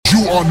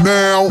You are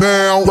now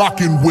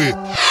rocking with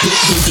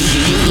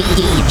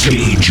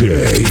PJ.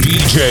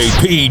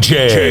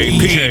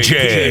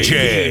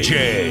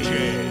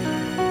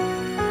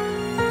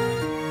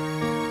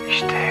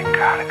 Isto é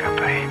carga,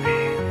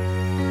 baby.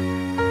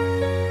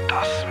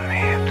 Dá-se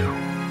medo.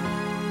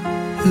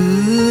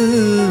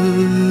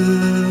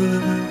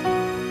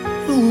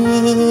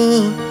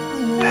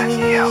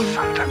 Daniel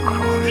Santa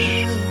Cruz.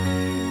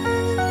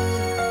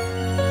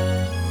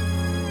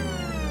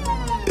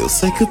 Eu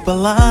sei que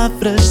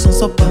palavras são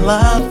só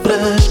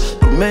palavras,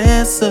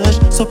 promessas,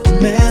 só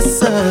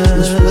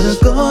promessas, mas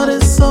por agora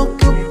é só o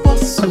que eu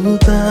posso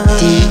dar.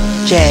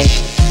 DJ.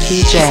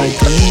 Sei que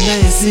ainda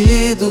é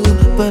cedo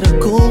para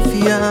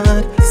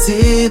confiar,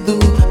 cedo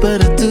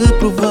para te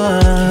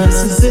provar.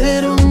 Esse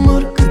é o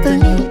amor que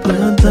tenho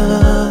para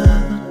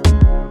dar.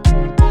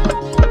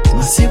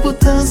 Mas se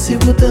botar chance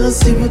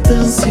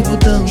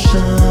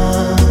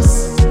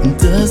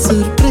de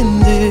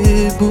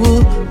surpreender,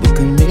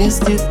 porque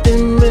neste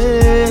tem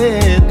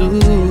medo.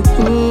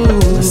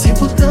 Mas se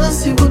botar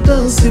chance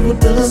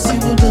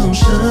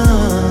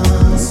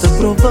de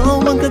provar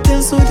uma que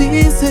tem só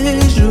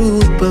desejo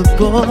para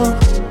pôr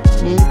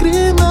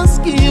crimas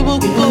que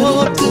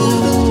evocou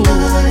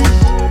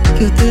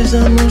que até já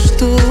não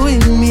estou em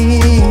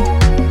mim.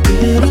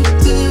 Quero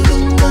tudo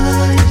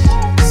mais,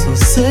 só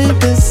sei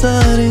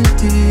pensar em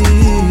ti.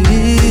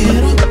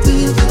 Quero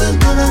tudo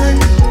mais,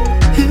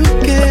 eu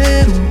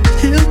quero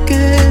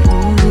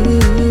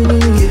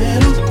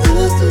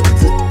tudo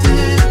de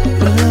ter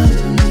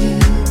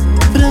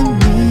pra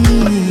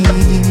mim.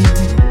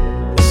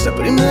 Essa é a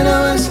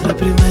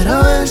primeira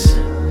vez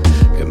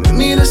que me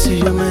miras y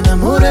yo me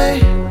enamoré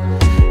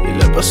y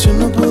la pasión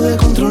no pude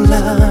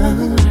controlar.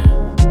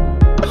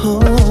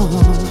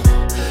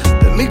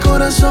 De mi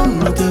corazón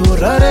no te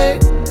borraré,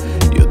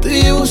 yo te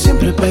llevo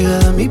siempre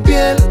pegada a mi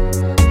piel,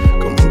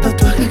 como un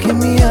tatuaje aquí en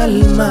mi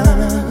alma.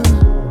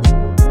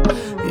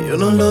 Y yo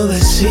no lo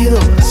decido,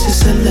 así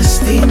es el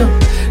destino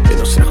que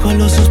nos trajo a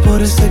los dos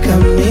por este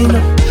camino.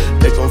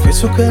 Te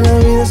confieso que la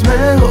vida es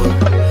mejor,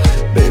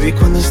 baby,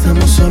 cuando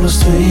estamos solos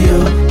tú y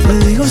yo. Te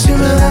digo si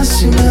me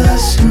das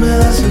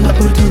la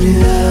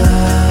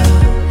oportunidad,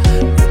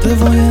 yo te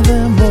voy a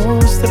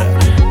demostrar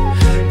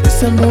que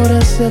este amor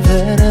es de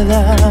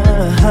verdad.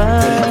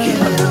 Te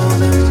quiero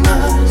de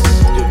más,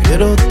 yo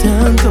quiero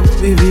tanto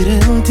vivir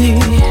en ti.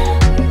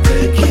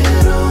 Te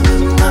quiero de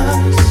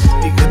más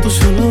y que tú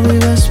solo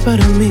vivas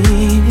para mí.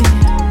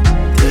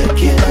 Te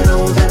quiero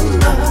de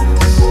más,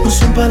 no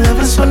son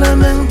palabras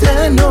solamente,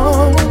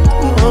 no.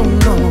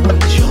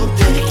 Yo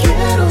te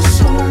quiero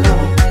solo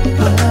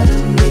para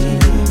mí.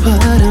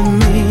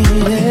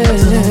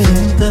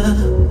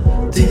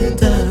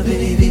 Tenta,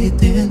 baby,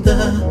 tenta.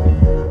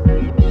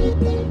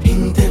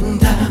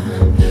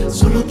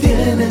 Solo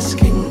tienes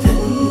que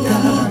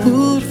intentar.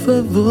 Por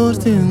favor,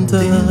 tenta,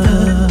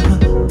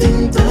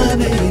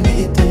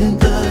 baby,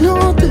 tenta.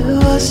 No te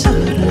vas a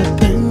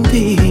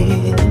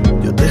arrepentir,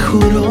 yo te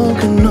juro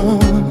que no.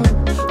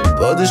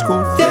 Puedes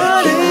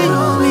confiar en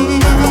mí.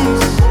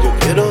 Yo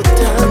quiero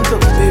tanto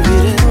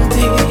vivir en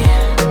ti.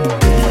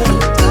 Quiero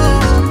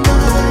todo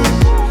más,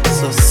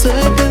 solo sé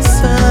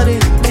pensar en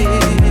ti.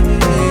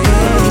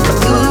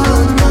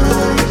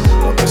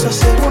 Vamos a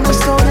hacer una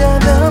historia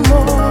de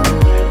amor.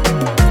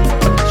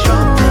 Yo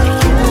te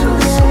quiero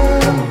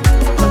solo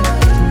para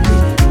mí.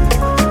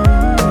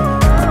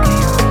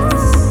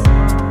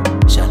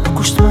 Já não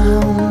costuma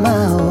uma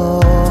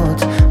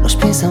outra, nós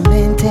pensamos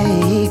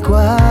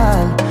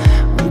igual.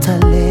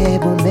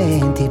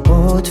 Talebamente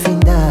pode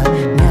findar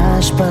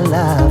minhas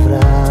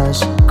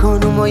palavras.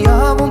 Quando me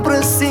olham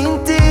para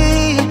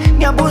sentir,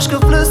 minha busca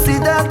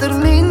felicidade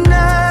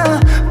termina.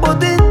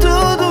 Bota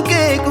tudo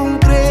que com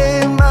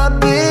crema,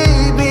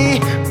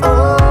 baby.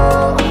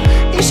 Oh,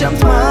 e já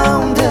tomar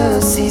uma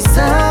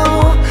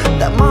decisão.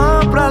 Dá mão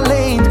para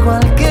além de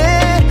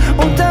qualquer,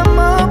 dá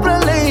mão para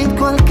além de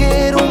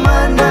qualquer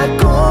humana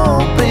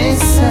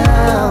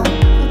compreensão.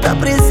 Tá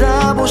presa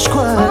a boas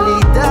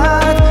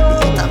qualidades,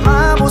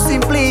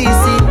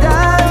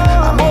 simplicidade,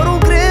 amor, um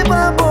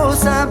crema, vou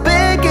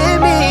saber que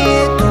me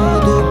é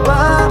tudo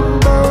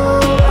bambo,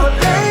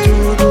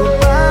 tudo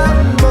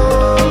bambo,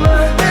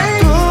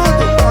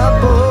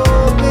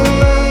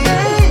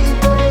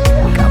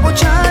 acabo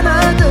já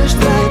nada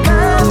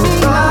estragar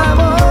meu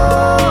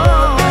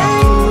amor,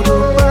 tudo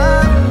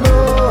bambo,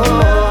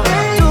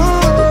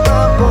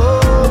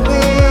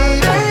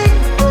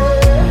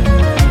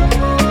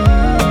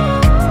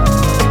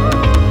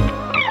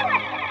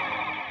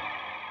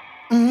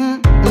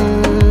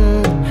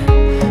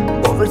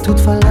 vou ver tudo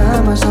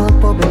falar, mas não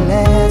por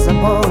beleza,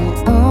 boa e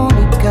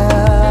única.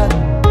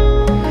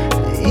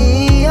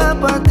 E a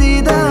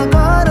partir de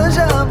agora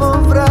já vou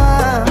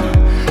pra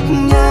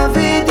minha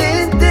vida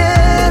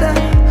inteira,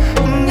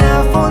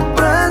 minha fonte de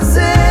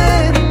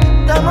prazer,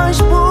 da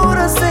mais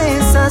pura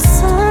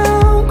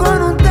sensação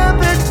quando tá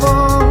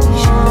perto.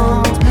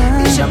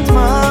 E já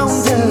tomar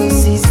uma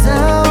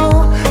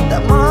decisão, da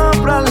mão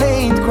pra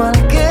além de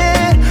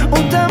qualquer,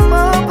 da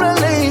mão pra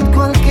além de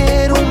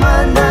qualquer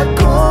humana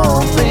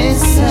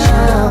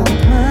compreensão.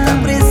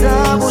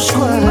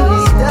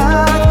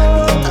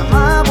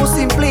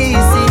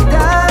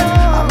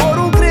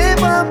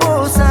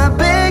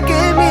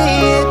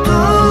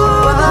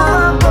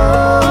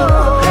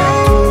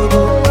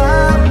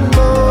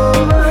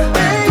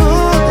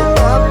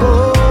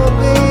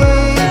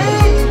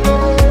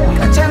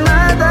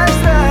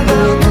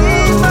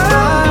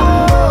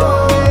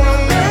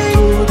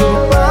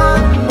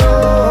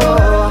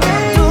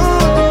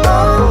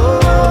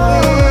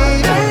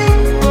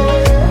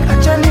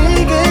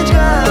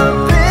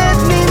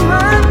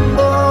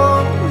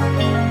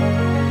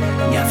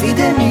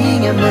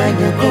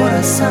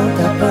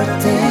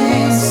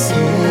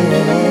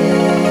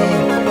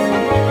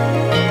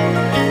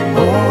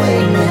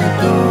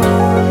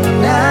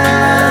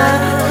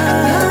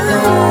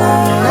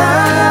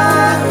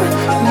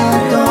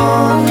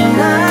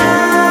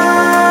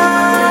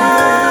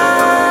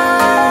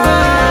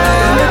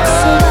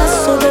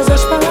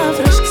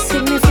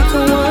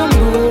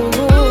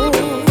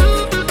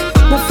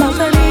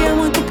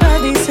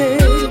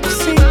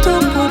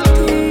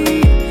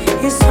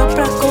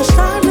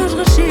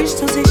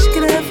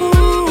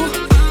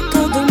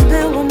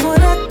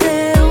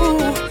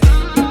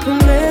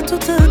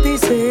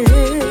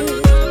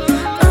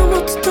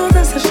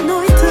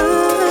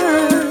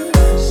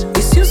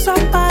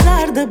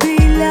 de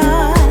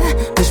bilhar,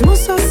 mesmo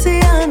se o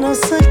oceano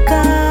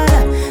secar,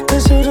 te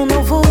juro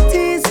não vou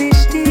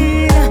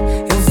desistir.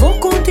 Eu vou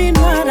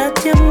continuar a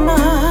te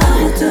amar,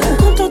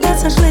 com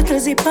todas as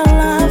letras e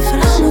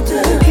palavras,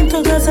 em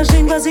todas as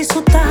línguas e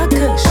sotaques,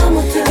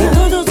 em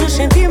todos os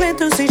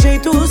sentimentos e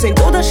jeitos, em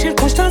todas as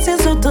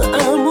circunstâncias eu te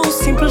amo,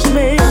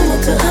 simplesmente.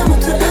 Amo-te,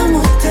 amo-te,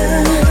 amo-te.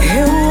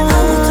 Eu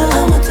amo-te,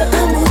 amo-te,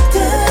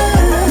 amo-te.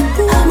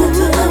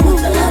 Amo-te,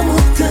 amo-te,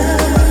 amo-te.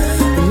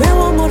 O meu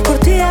amor por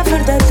ti é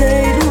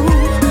verdadeiro.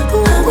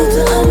 Amo-te,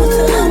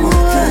 amo-te,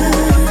 amo-te.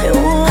 Eu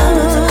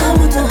amo-te,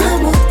 amo-te,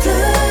 amo-te.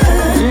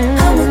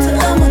 Amo-te,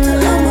 amo-te,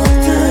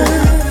 amo-te.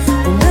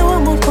 O meu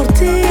amor por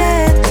ti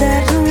é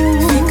eterno.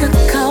 Fica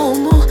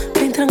calmo,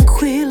 bem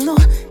tranquilo,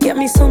 e a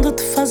missão de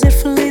te fazer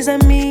feliz é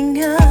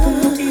minha.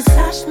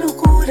 Hipnotizaste meu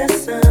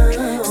coração.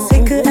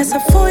 Sei que essa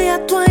foi a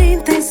tua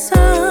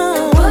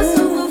intenção.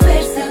 Posso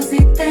mover céus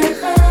e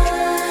terra.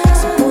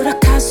 Se por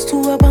acaso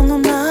tu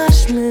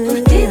abandonares-me,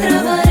 Por ti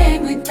travarei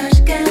muitas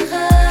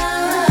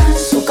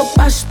guerras. sou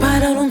capaz de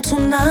parar um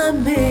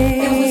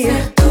tsunami. Eu vou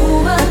ser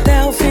tua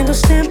até o fim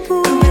dos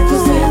tempos.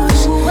 Vou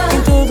ser tua.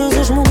 Em todos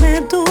os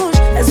momentos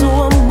és o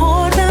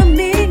amor da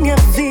minha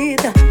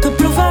vida. Te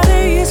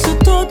provarei isso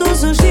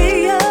todos os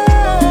dias,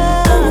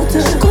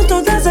 com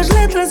todas as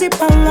letras e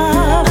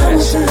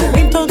palavras,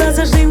 em todas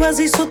as línguas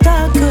e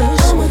sotaques,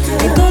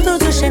 em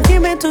todos os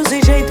sentimentos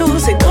e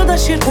jeitos, em todas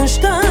as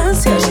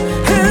circunstâncias.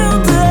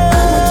 Eu te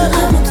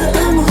amo-te,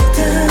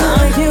 amo-te.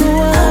 Ai, eu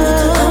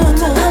amo-te,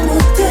 amo-te.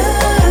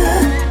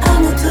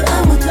 Amo-te,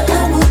 amo-te,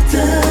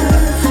 amo-te.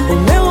 O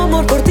meu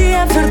amor por ti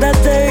é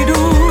verdadeiro.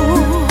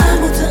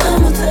 Amo-te,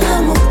 amo-te,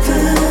 amo-te.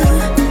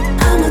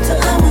 Amo-te,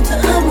 amo-te,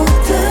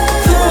 amo-te.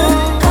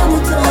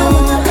 Amo-te,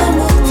 amo-te,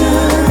 amo-te.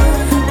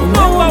 O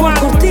meu amor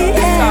por ti é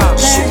eterno.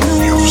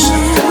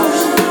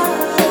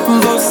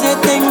 Você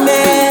tem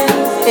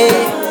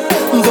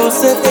medo,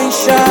 você tem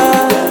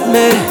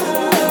charme,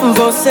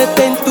 você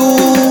tem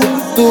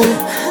tudo,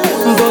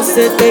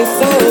 você tem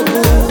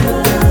fogo.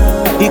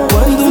 E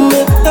quando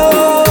me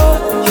toca,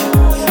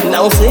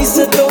 não sei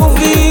se tô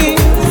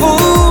vivo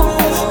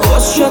ou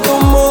se já tô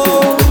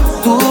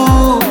morto.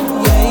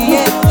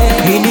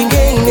 E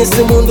ninguém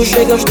nesse mundo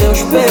chega aos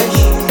teus pés.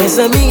 És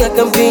a minha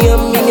campeã,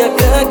 minha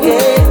craque.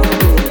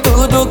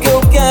 Tudo que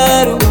eu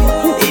quero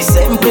e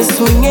sempre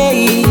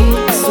sonhei,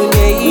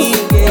 sonhei.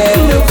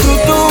 Meu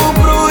fruto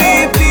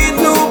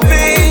proibido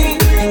bem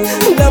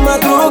da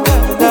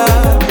madrugada.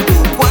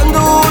 Quando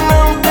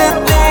não te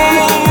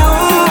tenho,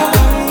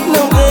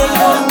 não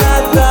tenho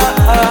nada.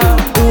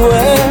 Tu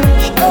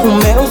és o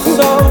meu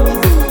sol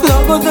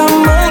logo da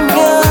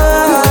manhã.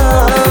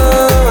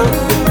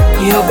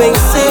 E eu bem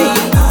sei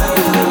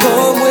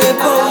como é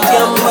bom te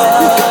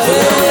amar. Te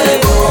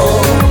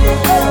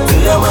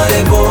amar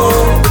é bom,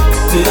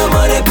 te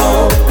amar é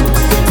bom,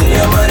 te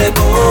amar é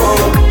bom,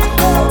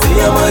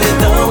 te amar é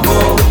tão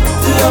bom,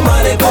 te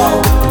amar é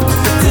bom,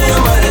 te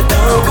amar é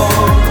tão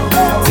bom,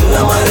 te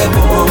amar é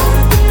bom,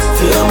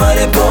 te amar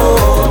é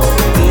bom,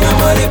 te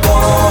amar é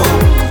bom,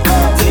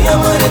 te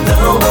amar é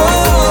tão bom.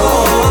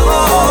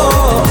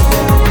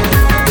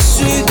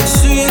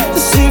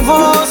 Se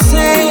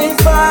você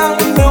vai,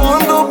 eu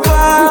ando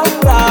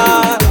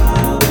parar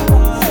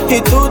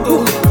e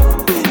tudo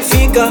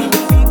fica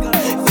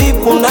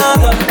tipo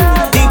nada,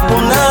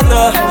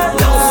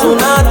 não sou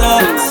nada.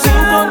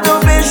 Sinto teu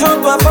beijo,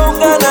 tua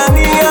boca na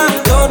minha,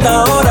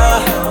 toda hora,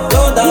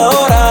 toda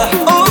hora.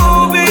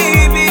 Oh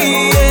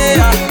baby,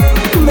 yeah.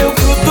 Meu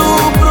fruto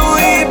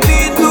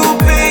proibido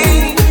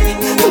bem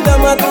da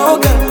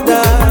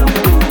madrugada.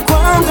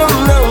 Quando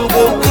não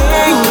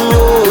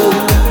tenho,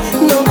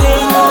 não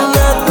tenho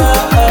nada.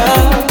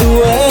 Tu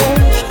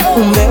és o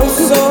meu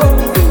sol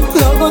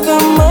logo da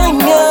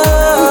manhã.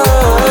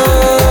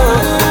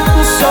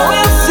 Só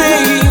eu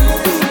sei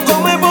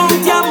como é bom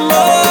te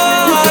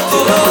amar. Te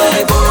amar é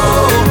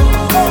bom,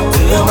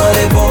 te amar é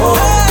bom,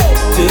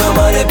 te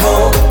amar é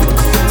bom,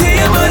 te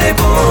amar é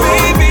bom,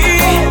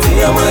 baby. Te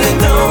amar é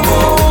tão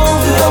bom,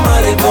 te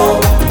amar é bom,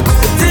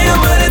 te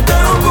amar é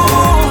tão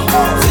bom,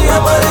 te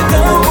amar é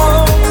tão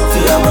bom,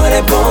 te amar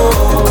é bom,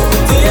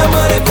 te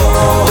amar é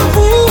bom,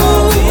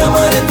 te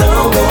amar é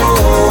tão bom.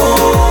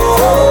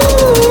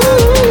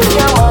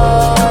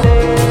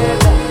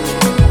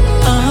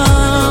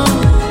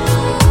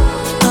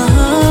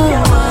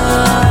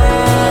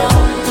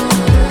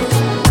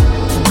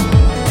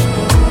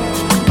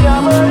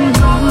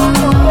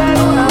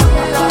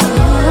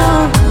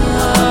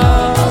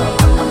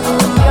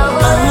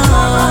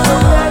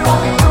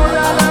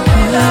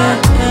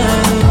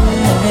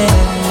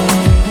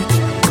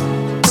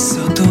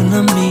 Só tu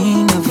na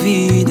minha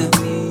vida,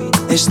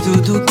 és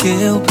tudo que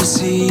eu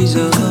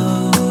preciso.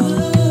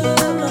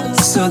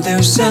 Só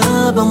Deus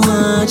sabe how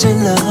much I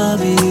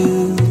love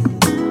you.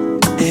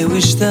 Eu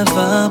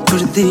estava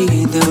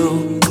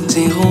perdido,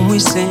 sem rumo e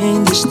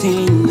sem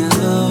destino,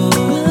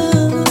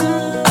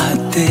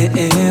 até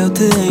eu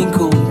te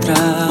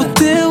encontrar. O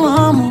teu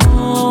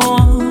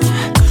amor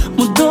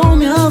mudou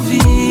minha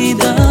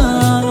vida.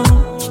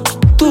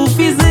 Tu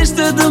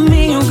fizeste de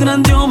mim um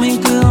grande homem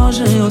que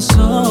hoje eu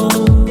sou.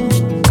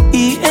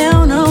 E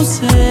eu não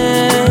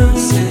sei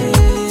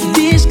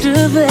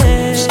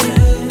descrever.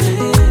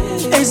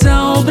 És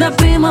a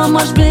obra-prima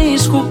mais bem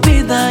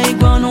esculpida,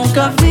 igual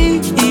nunca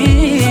vi.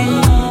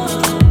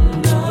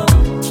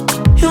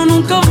 Eu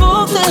nunca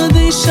vou te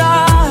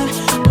deixar,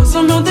 pois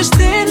o meu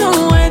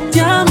destino é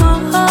te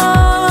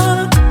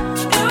amar.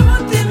 Eu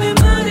vou te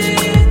mimar e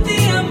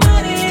te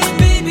amar,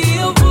 baby,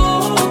 eu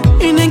vou.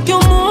 E nem que o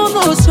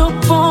mundo se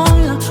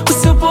oponha, o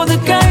céu pode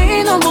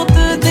cair, não vou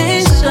te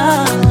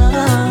deixar.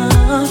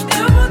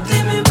 Eu vou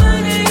te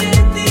mimar e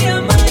te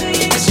amar,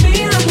 és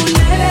minha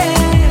mulher,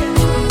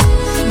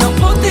 não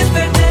vou te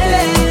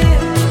perder.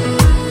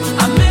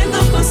 Amém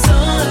do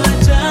consolo,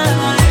 já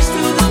és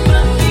tudo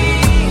pra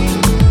mim.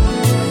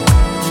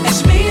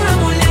 És minha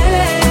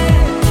mulher,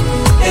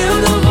 eu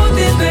não vou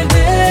te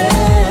perder.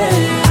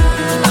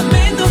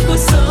 Amém do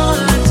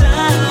consolo, já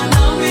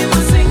não vivo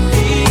sem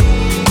ti.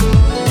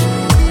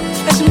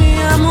 És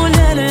minha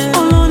mulher,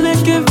 olha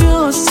que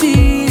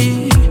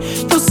vi,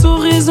 teu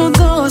sorriso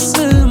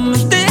doce me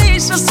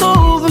deixa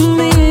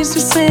submisso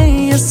e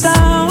sem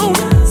ação.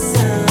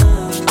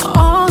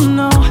 Oh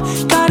não,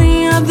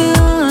 carinha de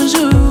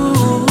anjo,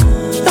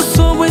 eu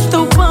sou o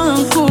teu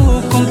banco.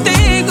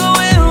 Contigo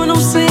eu não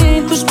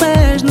sinto os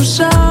pés no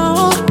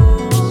chão.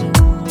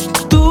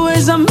 Tu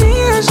és a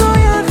minha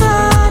joia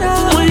rara,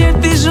 mulher,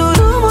 te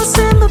juro,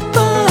 você me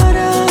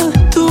para.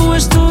 Tu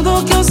és tudo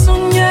o que eu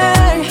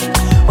sonhei,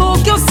 o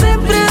que eu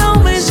sempre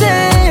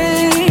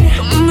almejei.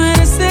 Tu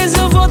mereces,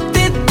 eu vou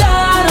te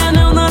dar.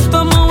 Anel na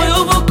tua mão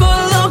eu vou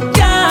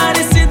colocar,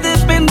 e se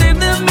depender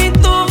de mim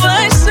tu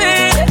vais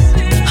ser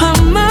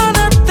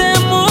amada até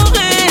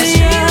morrer. És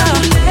minha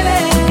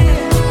mulher,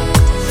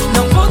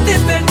 não vou te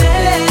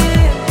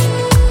perder.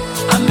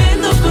 Amém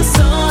do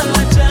consolo,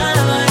 já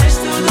és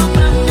tudo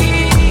pra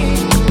mim.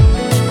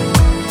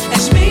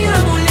 És minha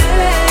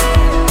mulher,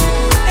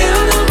 eu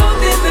não vou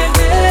te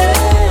perder.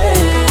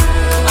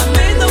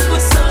 Amém do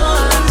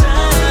consolo, já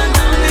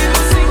não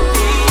vivo sem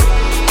ti.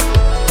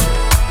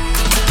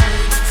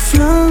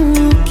 Flor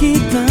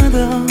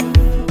quitada,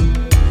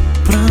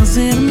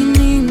 prazer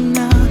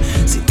menina,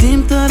 se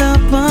tentará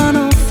para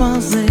não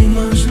fazer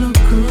mais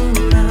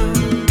loucura.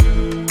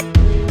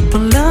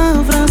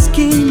 Palavras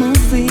que me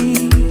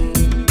vi,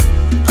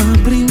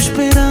 abriu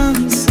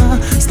esperança.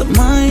 Está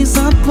mais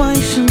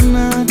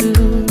apaixonado,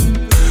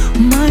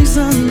 mais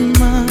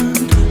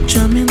animado.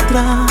 Já me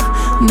entrar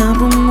na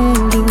bom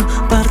mundo,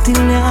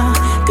 partilhar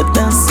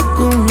cada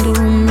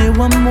segundo. Meu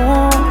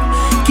amor,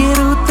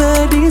 quero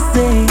te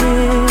dizer,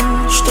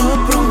 estou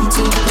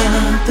pronto pra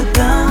te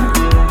dar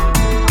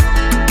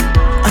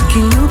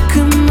aquilo que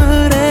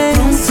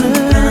merece.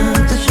 Pronto pra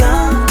te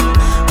dar,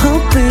 oh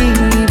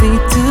baby,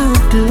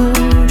 tudo.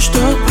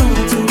 Estou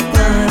pronto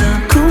para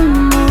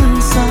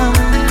começar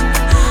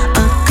a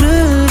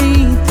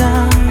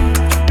acreditar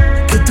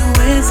que tu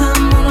és a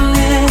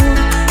mulher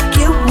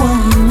que eu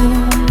amo.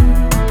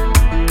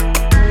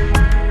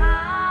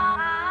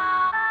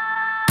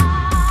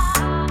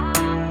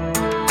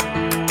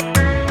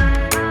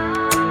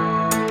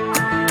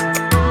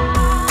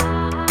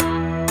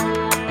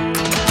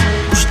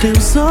 Os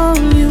teus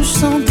olhos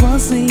são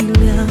duas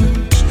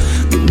ilhas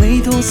no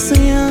meio do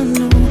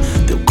oceano.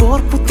 Teu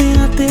corpo tem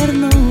a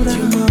ternura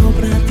de uma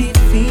obra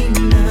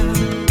divina.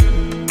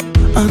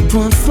 A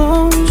tua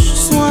voz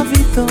suave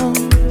e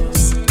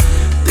doce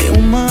tem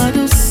uma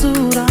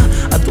doçura.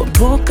 A tua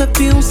boca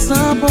tem um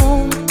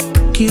sabor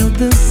que eu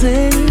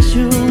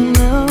desejo.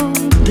 Não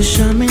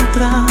deixa-me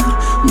entrar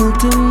no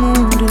teu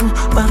mundo,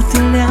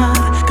 partilhar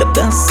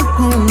cada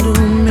segundo.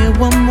 Meu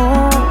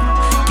amor,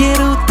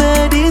 quero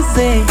te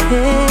dizer,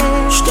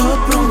 estou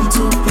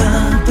pronto pra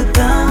te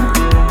dar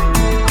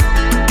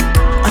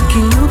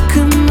aquilo que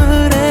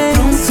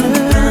merece. Pronto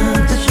pra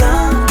te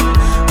dar,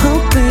 oh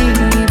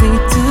baby,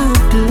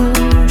 tudo.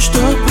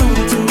 Estou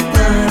pronto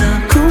para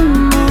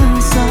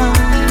começar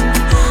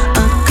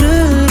a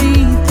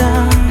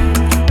acreditar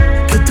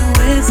que tu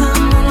és a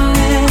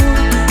mulher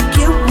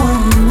que eu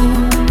amo.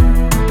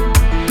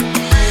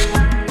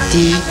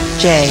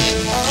 DJ.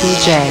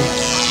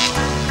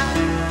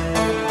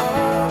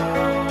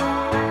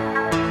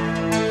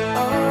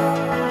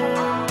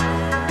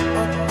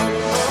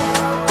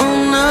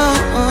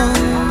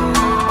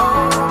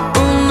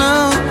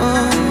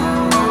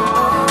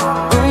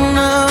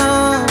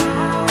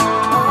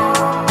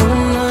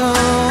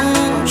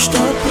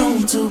 Estou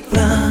pronto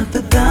pra te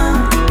dar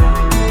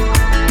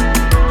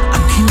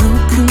aquilo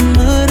que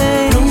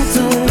merece.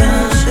 Pronto pra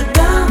te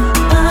dar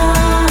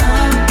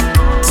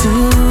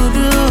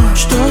tudo.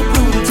 Estou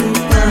pronto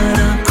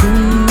para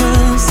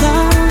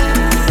começar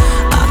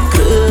a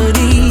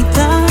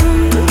acreditar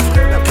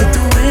que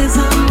tu és a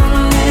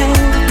mulher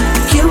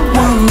que eu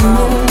amo.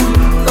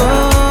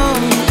 Oh,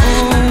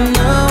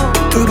 não.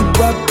 Tudo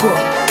papo,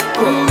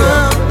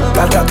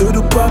 carga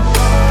tudo papo.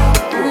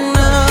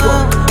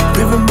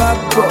 Vive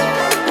papo,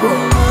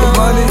 the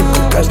money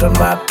que gasta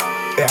mapo.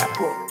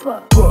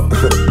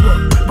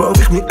 Pra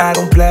ouvir me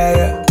era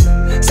player,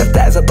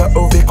 certeza pra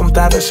ouvir como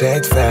tava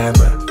cheio de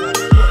fama.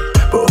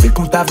 Vou ouvir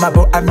como tava uma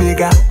boa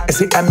amiga.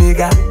 Essa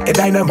amiga é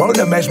daí na mão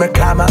na mesma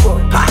cama.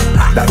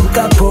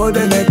 Nunca pode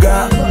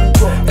negar.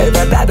 É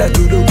verdade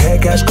tudo que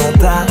queres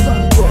contar.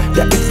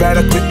 Já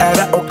espera que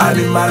era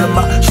animal,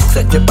 mas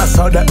sei que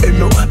passou da e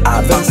não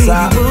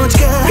avançar.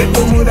 Que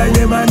tu muda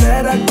de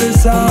maneira de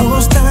pensar. O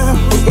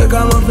que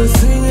calma vai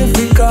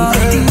significar.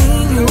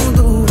 Nenhum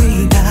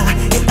dúvida,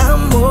 é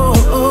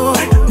amor.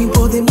 Me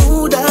pode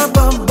mudar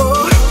pra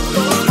amor.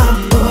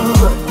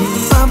 Amor,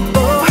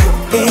 amor,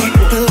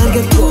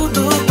 larga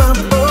tudo pra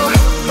amor.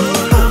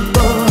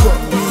 Amor,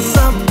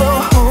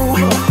 amor,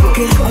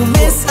 que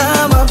começa a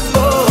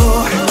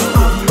amor.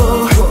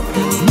 Amor,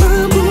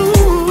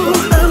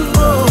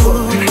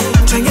 amor,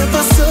 já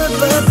passou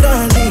pra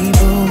trás e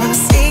vou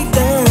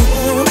aceitar.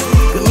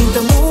 Que me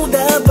dá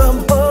muda pra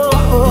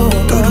amor.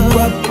 Tudo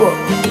pra amor,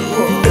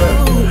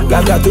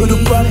 larga tudo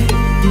pra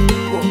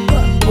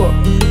amor.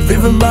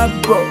 Vive my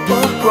boat.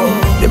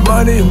 The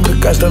money you can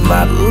cash the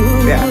map.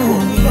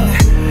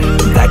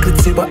 Tá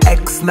crescido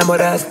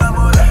ex-namorado.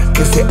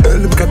 Que se ele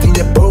nunca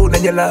tinha pão na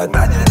minha lado.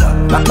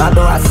 But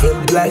no, I feel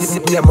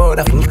blessed. Minha amor,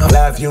 I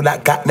love you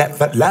like I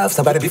never loved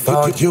somebody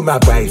before you, my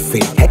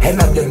wifey.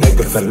 And I'm your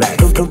nigga for life.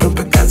 Tum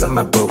pra casa,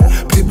 my boo.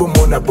 Pedi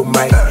mona pro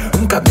mãe.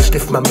 Nunca me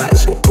estive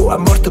mais. O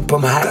amor te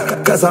põe mais.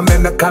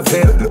 Casamento na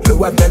caveira.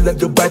 Lua bela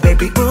do pai,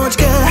 baby. Tu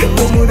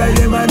muda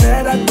de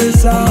maneira de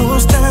pensar. O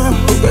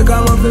que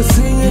calma vai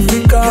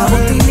significar. Não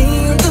tem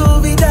nem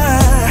dúvida,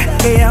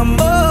 é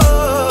amor.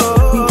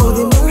 Me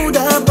pode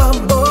mudar pra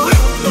amor.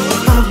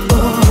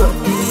 Amor,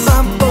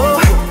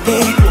 amor,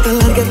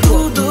 larga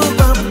tudo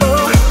pra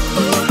amor.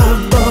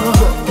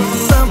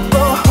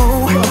 Amor,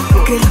 amor,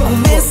 que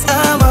começa a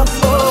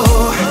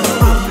amor.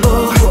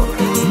 Amor,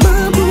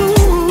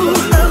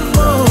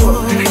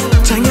 amor,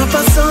 já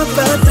passou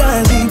pra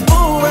trás e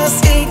vou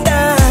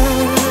aceitar.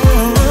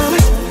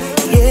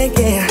 Yeah,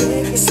 yeah,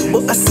 se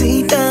vou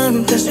aceitar,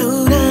 não tá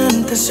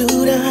jurando,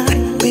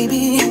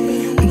 baby.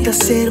 Me tá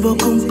ser bom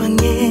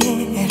companheiro.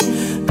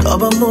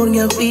 Todo amor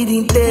minha vida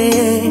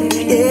inteira,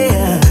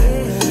 yeah.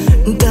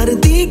 Tá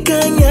dedica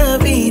minha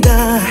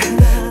vida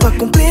pra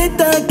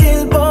completar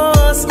aquele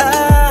boss,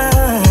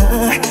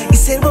 e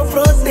ser bom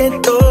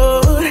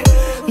protetor,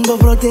 bom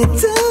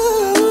protetor.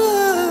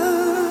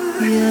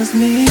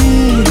 Yasmin,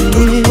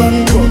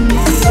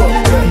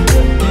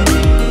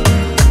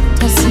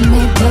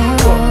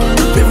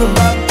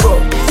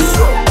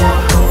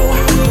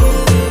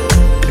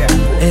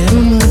 era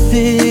uma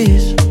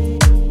vez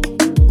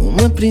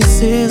uma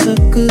princesa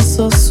que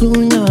só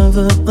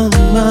sonhava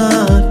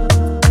amar.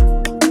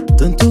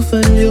 Tanto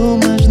falhou,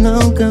 mas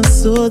não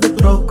cansou de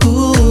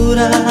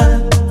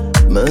procurar.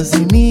 Mas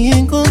em mim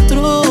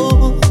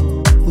encontrou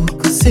o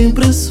que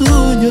sempre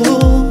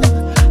sonhou.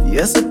 E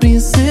essa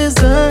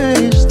princesa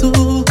és tu.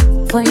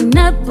 Foi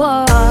na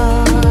boa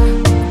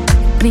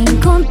me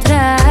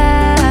encontrar.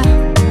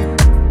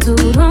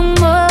 Tudo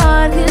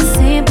amor que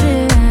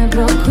sempre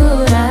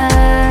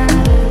procurar.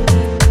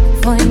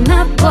 Foi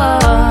na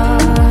boa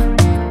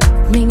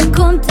me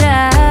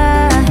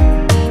encontrar.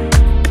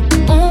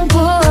 Um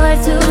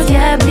porto de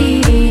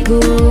abrigo.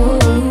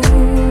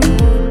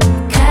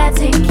 Cá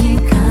tem que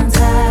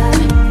cantar,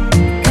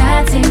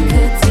 cá tem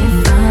que ter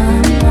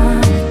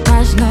fama.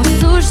 Mas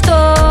nossa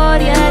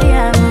história de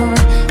amor,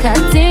 cá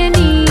tem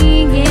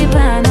ninguém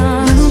pra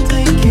nós. Não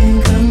tem quem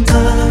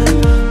cantar,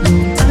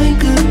 não tem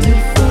que ter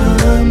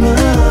fama.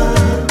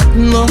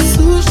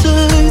 Nosso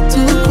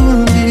jeito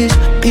condiz,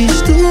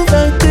 isto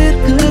vai ter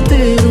que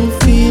ter um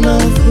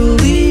final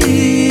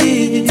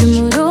feliz.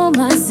 Demorou,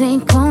 mas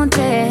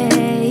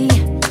encontrei.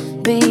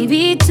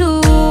 Baby,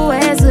 tu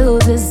és o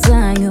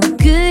desenho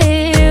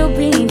que eu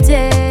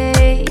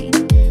pintei.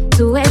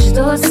 Tu és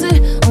doce,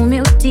 o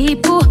meu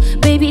tipo.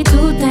 Baby,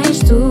 tu tens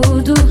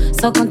tudo.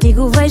 Só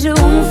contigo vejo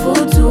um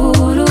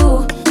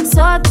futuro.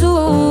 Só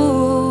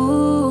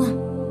tu.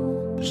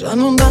 Já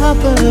não dá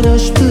para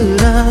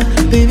esperar,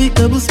 baby,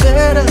 que a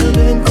espera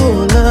bem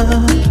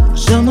colar.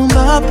 Já não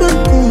dá para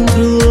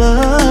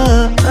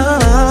controlar.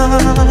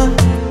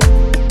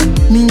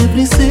 Minha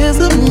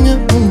princesa, minha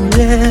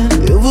mulher,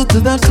 eu vou te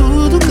dar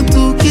tudo que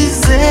tu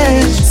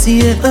quiseres.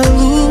 Se é a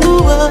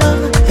lua,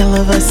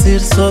 ela vai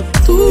ser só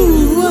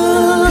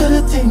tua.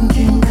 Que tem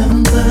que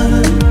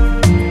encantar,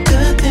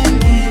 que tem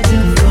que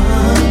ter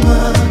fama.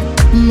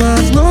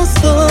 Mas nossa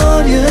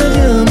história de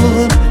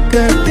amor,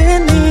 que tem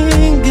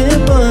ninguém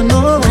pra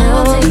nós.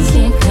 Não tem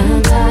que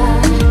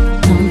cantar,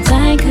 não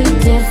tem que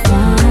ter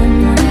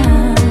fama.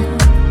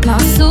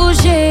 Nosso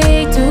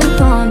jeito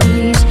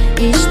condiz,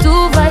 isto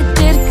vai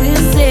ter que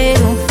ser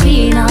um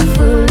final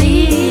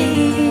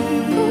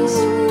feliz.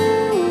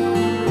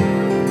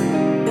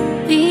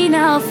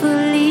 Final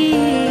feliz.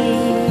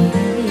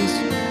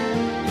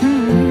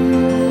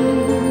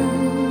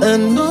 A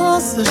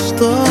nossa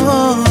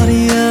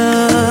história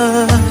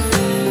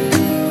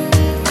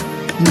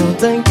não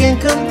tem quem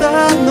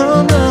cantar,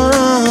 não, não,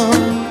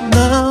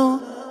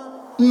 não.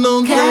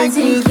 Não tem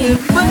que ter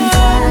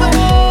fama.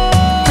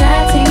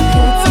 Cá tem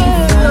que ter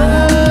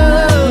fama.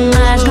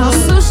 Mas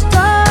nossa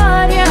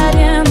história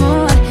de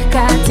amor,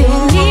 cá tem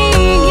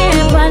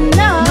ninguém pra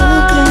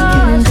nós.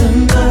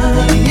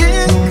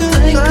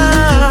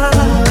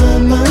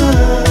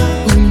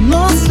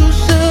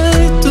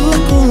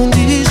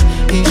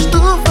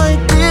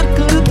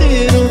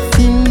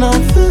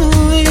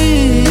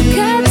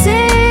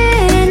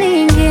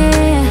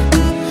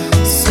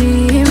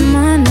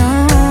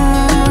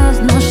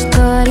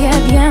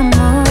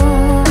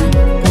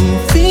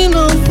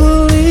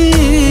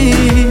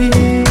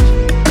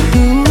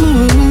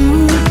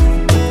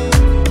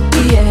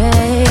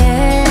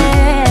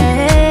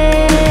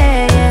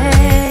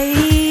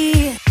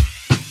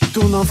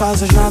 não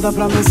fazes nada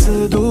pra me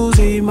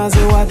seduzir, mas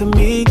eu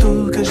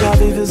admito que já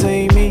vives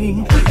em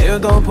mim. Eu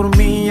dou por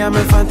mim a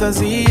minha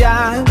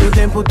fantasia o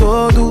tempo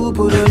todo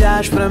por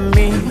olhares pra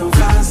mim. Não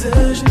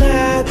fazes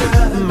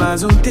nada,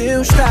 mas o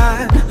teu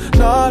estar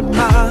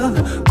normal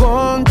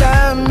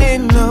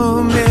contamina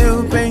o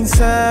meu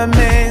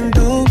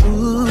pensamento.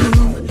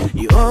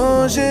 E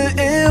hoje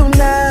eu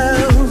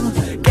não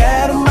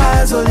quero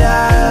mais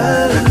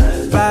olhar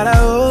para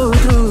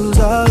outros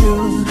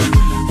olhos,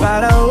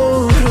 para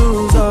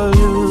outros olhos.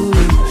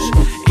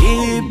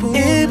 E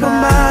por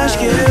mais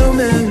que eu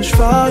me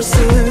esforce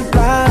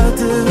para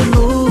te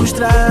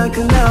mostrar que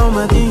não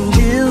me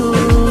atingiu,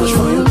 mas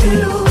foi o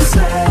tiro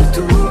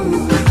certo,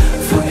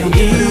 foi o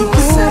tiro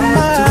certo. Por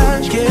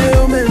mais que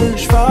eu me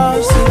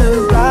esforce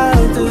para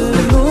te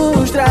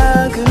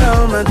mostrar que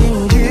não me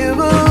atingiu,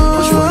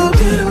 mas foi o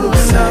tiro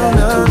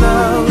certo,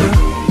 não,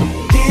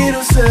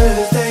 tiro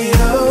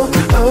certeiro,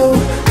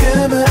 que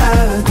me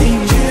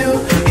atingiu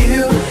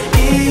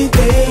e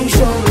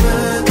deixou-me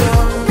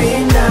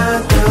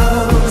dominado.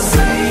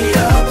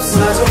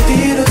 Mas o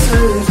tiro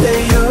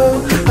certeiro,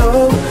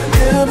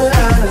 que me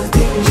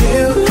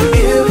atingiu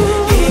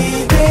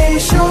e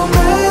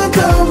deixou-me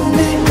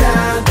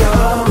dominado.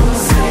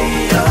 Sem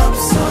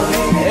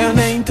opções. Eu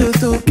nem te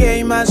toquei,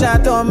 mas já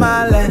tô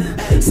mal.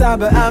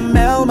 Sabe a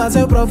mel, mas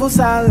eu provo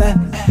sal.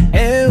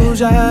 Eu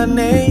já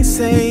nem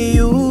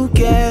sei o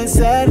que é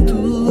certo.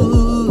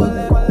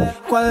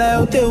 Qual é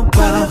o teu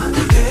pau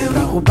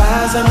pra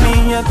roubares a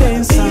minha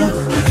atenção?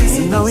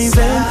 Se não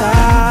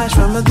inventas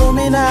pra me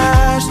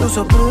dominar, tu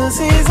só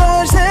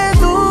precisas ser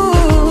tu.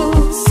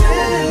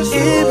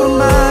 E por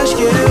mais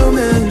que eu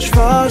me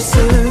esforce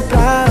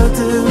pra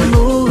te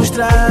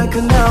mostrar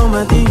que não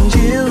me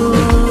atingiu,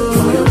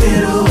 foi o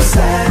tiro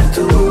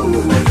certo,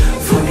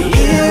 foi o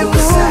tiro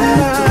certo. Por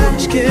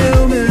mais que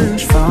eu me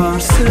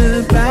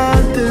esforce pra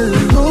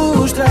te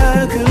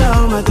mostrar que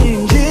não me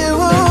atingiu,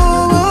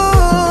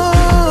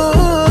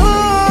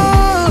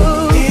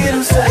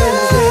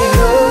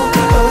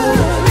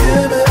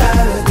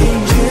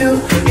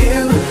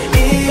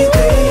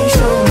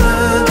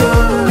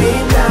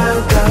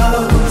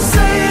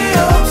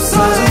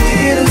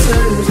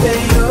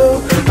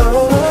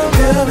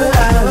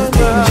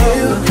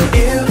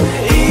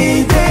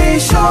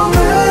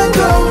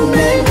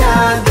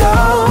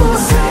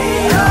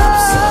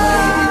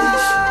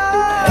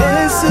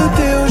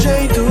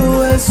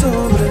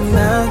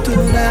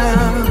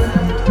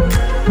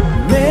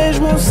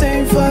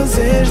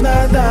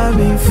 nada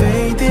me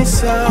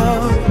enfeitiçou.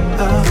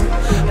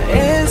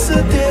 Esse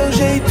teu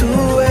jeito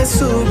é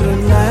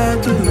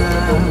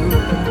sobrenatural.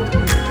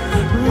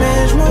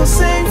 Mesmo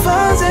sem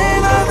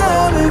fazer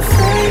nada me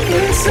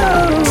enfeitiçou.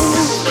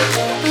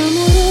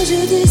 Amor, hoje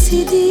eu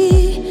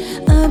decidi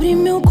abrir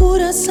meu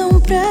coração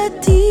pra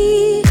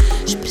ti,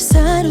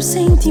 expressar o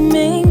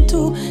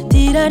sentimento,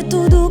 tirar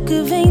tudo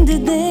que vem de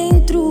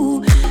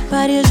dentro.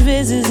 Várias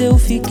vezes eu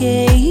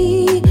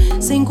fiquei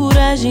sem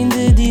coragem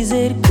de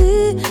dizer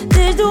que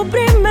desde o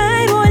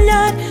primeiro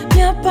olhar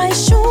me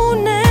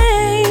apaixonei.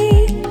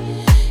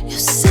 Eu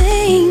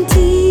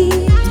senti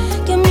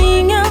que a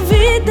minha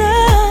vida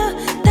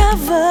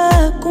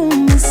tava a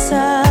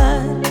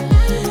começar,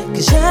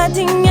 que já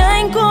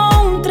tinha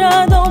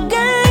encontrado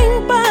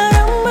alguém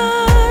para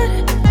amar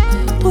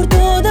por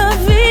toda a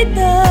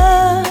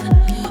vida,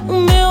 o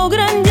meu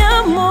grande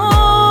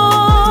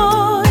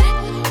amor.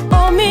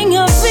 Oh,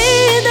 minha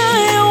vida,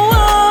 eu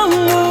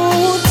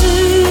amo-te,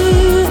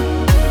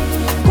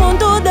 com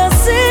toda a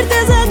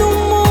certeza do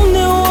mundo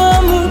eu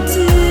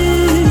amo-te,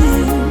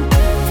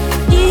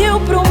 e eu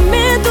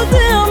prometo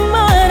te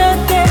amar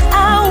até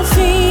ao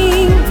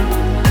fim,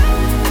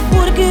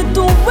 porque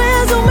tu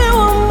és o meu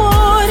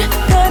amor,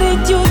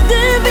 darei-te o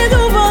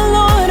devido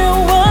valor. Eu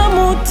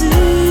amo-te,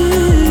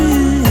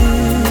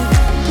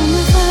 tu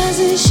me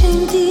fazes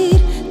sentir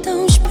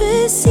tão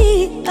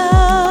especial,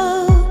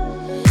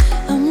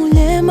 a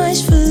mulher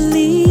mais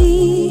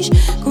feliz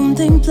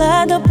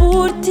contemplada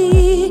por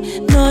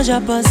ti. Nós já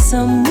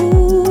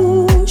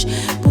passamos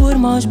por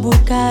maus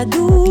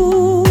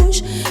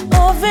bocados,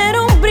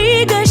 houveram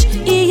brigas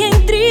e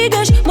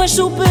intrigas, mas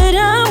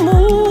superamos,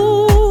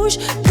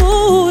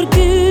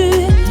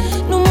 porque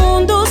no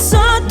mundo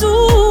só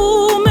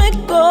tu me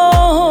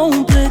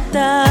completas,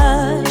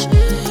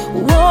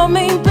 o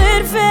homem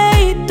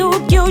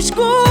perfeito que eu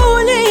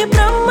escolhi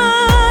pra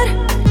amar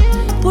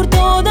por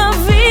toda a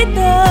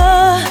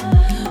vida,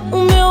 o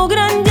meu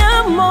grande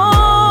amor.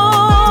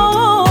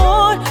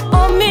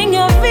 Oh,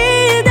 minha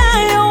vida,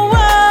 eu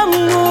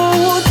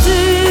amo-te,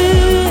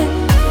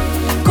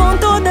 com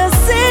toda a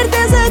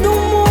certeza do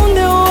mundo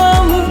eu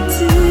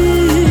amo-te,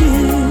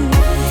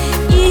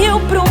 e eu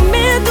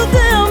prometo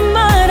te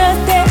amar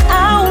até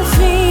ao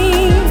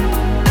fim,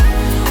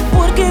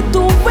 porque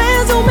tu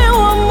és o meu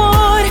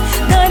amor,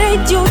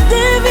 darei-te o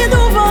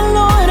devido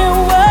valor. Eu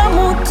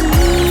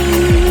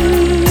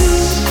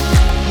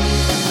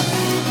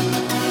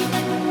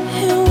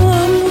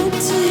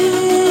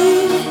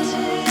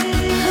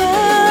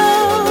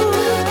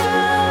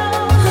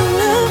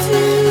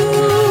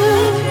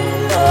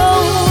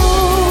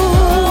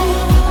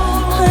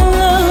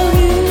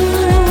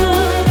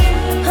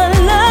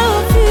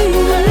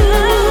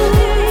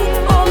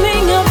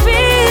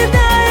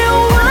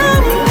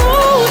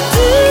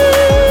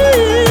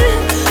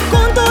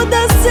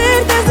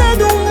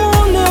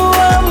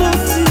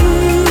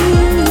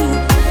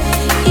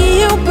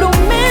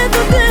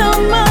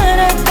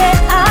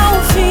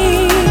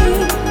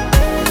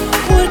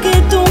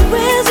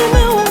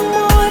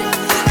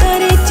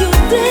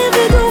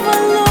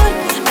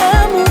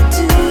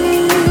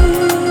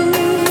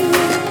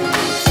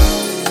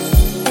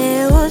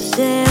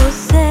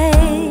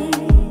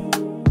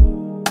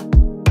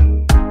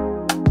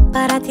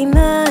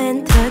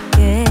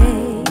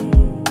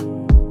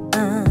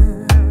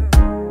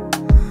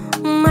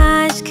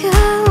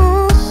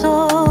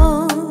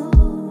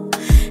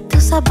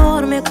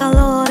o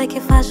calor é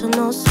que faz o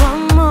nosso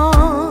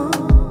amor.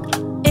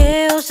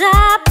 Eu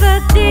já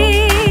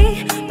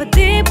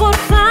pedi por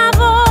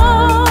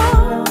favor,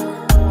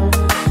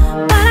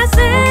 para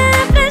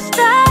sempre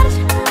estar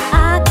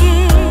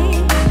aqui.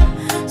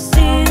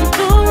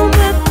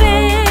 Sinto-me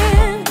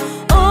bem,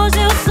 hoje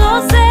eu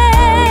só sei.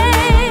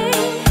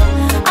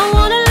 I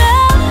wanna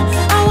love,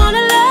 I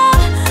wanna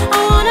love, I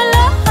wanna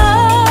love.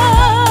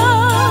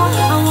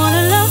 I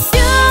wanna love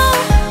you,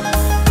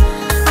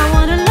 I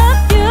wanna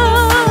love you,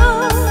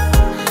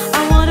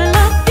 I wanna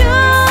love you.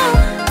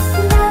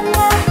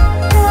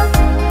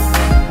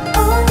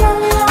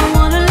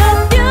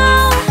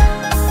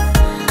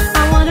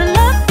 I wanna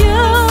love you, I wanna love you,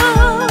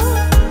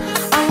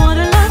 I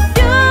wanna love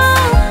you.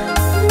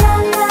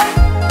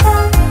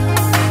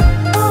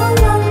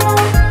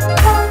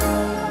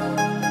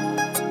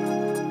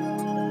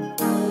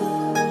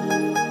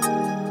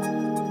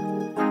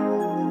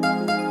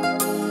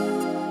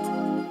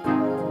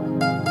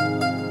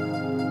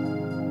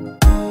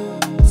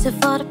 Se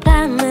for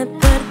pra me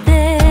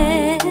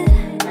perder,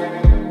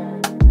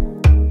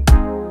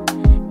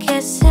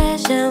 que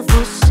seja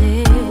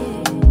você.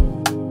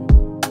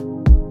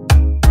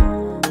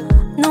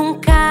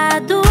 Nunca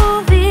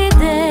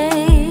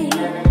duvidei.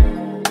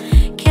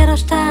 Quero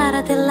estar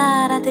a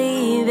telar até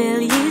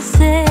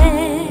envelhecer.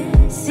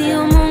 Se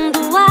o mundo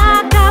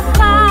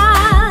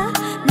acabar,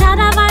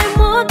 nada vai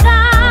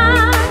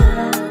mudar.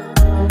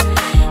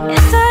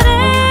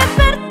 Estarei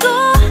perto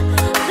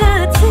de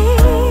ti,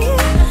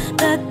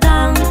 de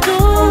tanto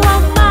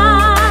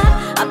amar,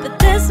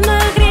 apetece-me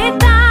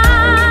gritar.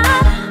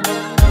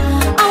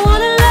 I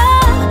wanna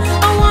love,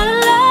 I wanna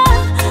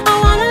love, I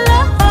wanna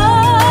love.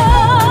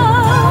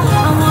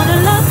 I wanna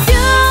love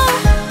you,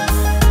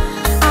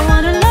 I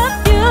wanna love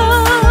you,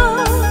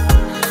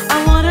 I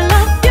wanna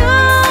love you.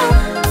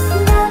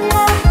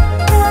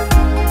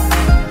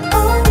 I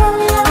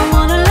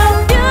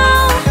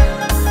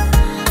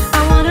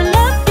wanna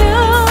love you, I wanna love you,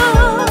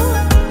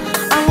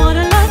 I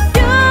wanna love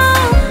you.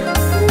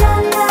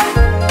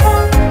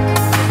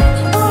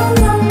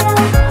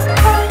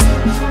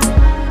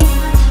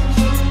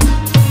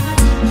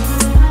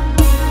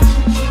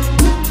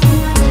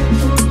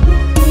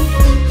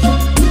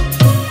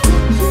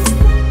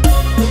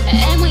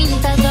 É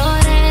muita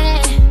dor,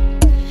 é.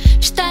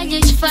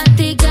 Está-lhes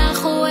fatiga,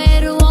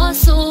 roer o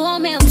osso, oh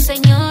meu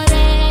senhor,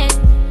 é.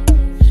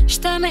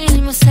 Está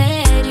mesmo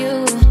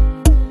sério,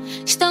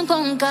 estão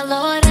com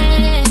calor,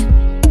 é.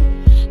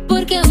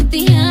 Porque eu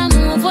te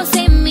amo,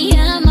 você me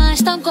ama,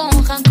 estão com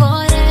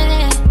rancor,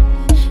 é.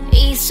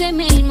 Isso é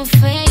mesmo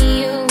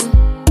feio.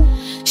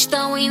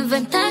 Estão a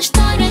inventar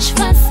histórias,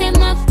 fazer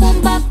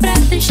macumba pra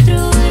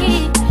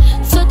destruir.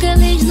 Só que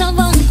eles não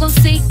vão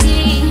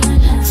conseguir,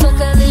 só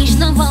que eles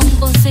não vão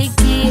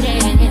conseguir, é.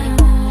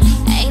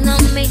 Em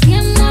nome de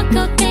amor que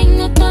eu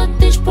tenho, tô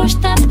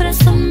disposta pra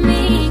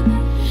sumir.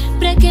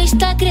 Pra quem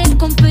está a querer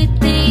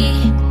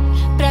competir,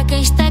 pra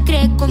quem está a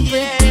querer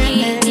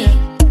competir.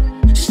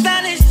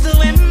 Está nisso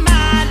é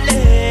mal,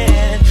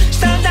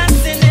 estão a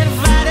se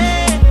enervar,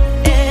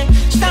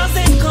 estão a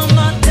se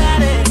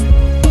incomodar,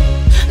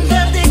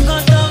 dor de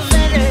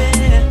cotovelo.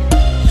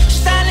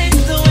 Está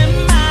nisso é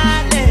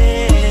mal,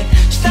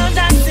 estão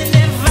a se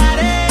enervar,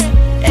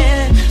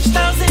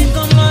 estão a se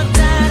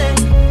incomodar,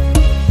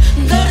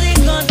 dor de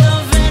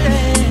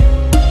cotovelo.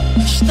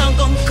 Estão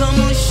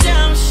como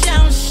chão,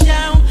 chão,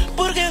 chão,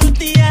 porque eu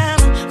te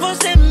amo,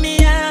 você me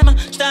ama.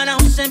 Estarão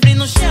sempre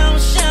no chão,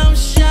 chão,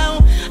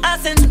 chão, a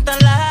se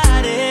entalar.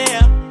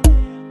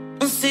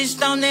 Se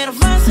estão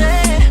nervosos,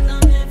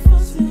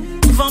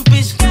 vão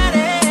piscar,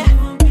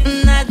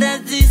 nada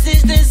de se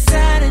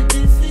estressar,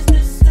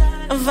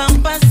 vão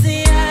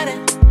passear.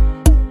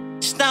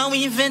 Estão a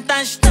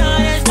inventar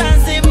histórias,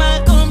 fazer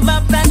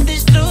macumba pra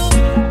destruir.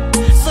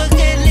 Só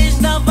que eles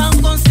não vão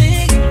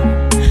conseguir,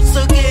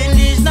 só que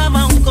eles não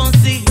vão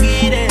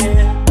conseguir,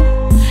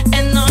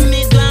 em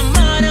nome do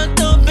amor eu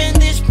tô bem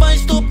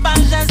disposto, pão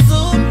já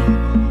azul,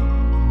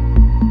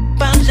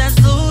 pão já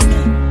azul.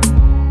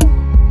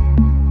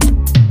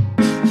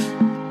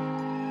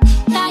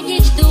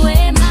 Está-lhes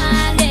doer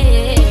mal,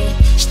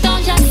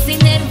 estão já a se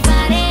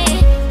enervar,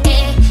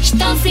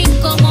 estão a se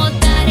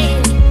incomodar,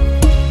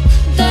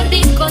 dor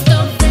de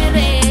cotovelo.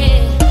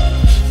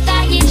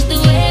 Está-lhes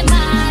doer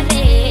mal,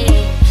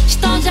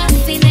 estão já a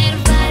se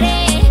enervar,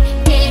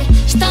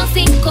 estão a se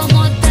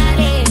incomodar,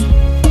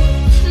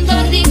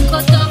 dor de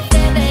cotovelo.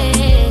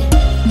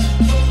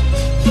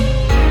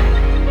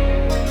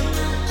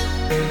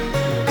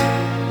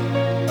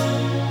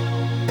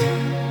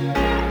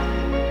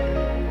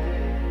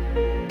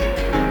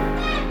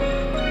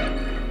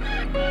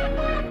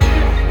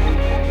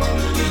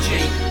 DJ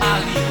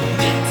Ali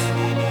Net.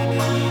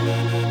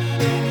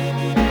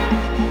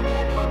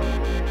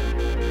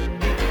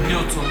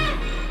 Newton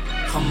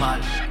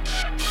Ramalho.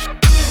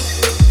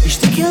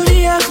 Isto aquele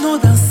dia que não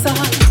dançar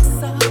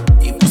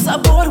e por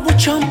sabor vou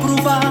te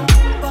provar.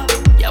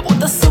 E a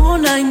bota só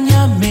na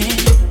minha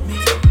mente.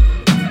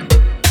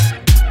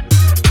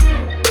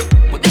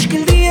 Mas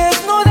aquele dia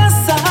que não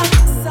dançar,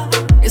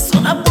 é só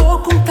na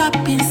boca um tá a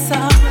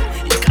pensar.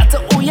 E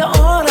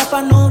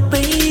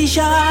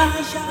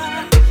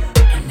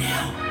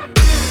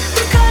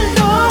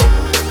Calor,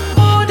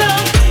 boda,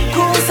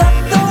 coisa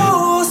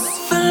doce,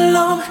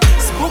 falou,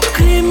 se vou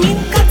querer me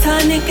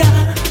encatar,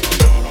 negar.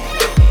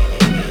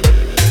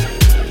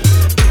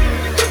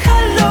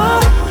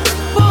 Calor,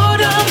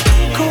 boda,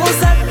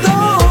 coisa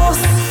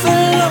doce,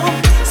 falou,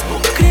 se vou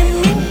querer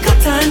me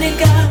encatar,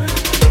 negar.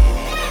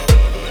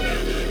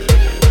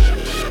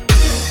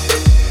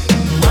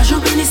 Mas eu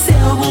bem no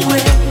céu,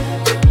 bué.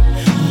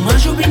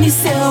 Mas eu bem no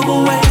céu,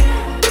 bué.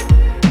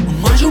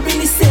 Mas eu bem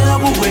no céu,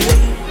 bué.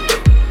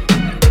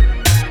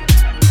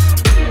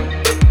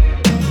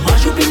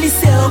 Mas eu bem no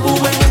céu,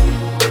 bué.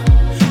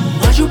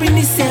 Mas eu bem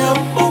no céu,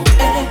 bué.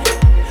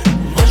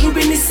 Mas eu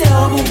bem no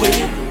céu,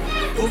 bué.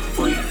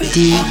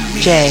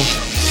 DJ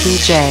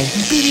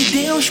Pedi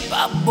Deus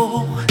pra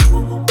bom.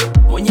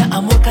 Ponha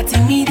amor que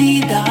tem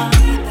medida.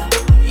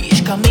 E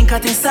os caminhos que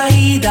tem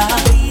saída.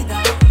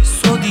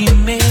 Sou de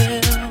meu.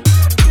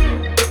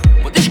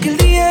 Podes que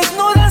ele é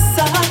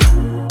ignorância.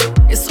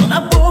 É só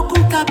na boca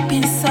um tá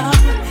pensar.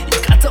 E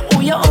cada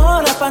olha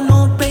hora pra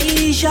não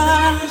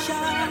beijar.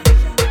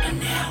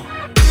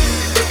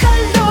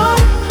 Calor,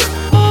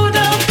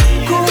 muda,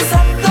 coisa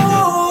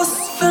doce,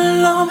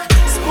 falou.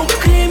 Se vou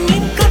querer me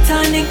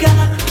encatar,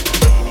 negar.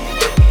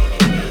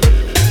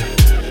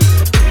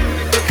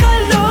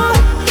 Calor,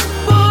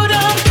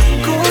 muda,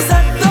 coisa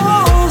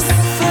doce,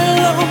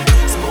 falou.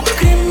 Se vou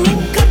querer me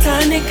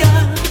encatar,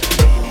 negar.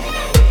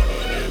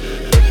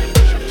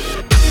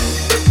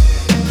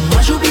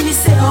 Mas eu bem no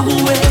céu,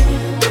 bué.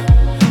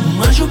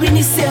 Mas eu bem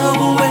no céu,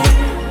 bué.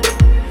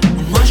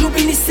 Mas eu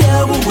bem no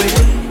céu, bué.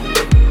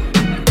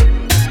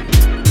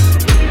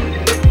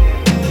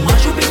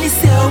 Mas eu bem no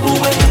céu,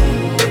 bué.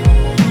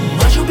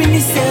 Mas eu bem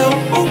no céu,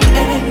 bué.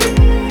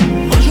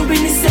 Mas eu bem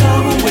no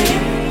céu, bué.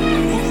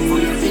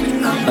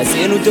 Vai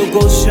ser no teu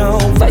colchão,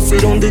 vai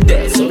ser onde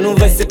der. Só não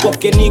vai ser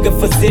qualquer nigga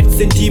fazer-te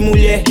sentir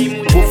mulher.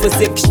 Vou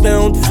fazer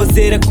questão de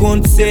fazer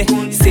acontecer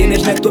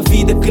cenas na tua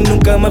vida que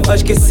nunca mais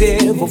vais esquecer.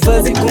 Vou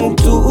fazer com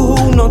que tu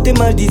não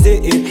temas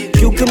dizer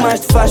que o que mais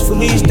te faz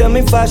feliz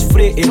também faz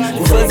sofrer.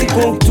 Vou fazer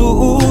com que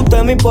tu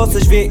também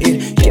possas ver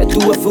que a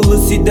tua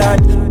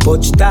felicidade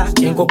pode estar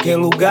em qualquer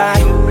lugar.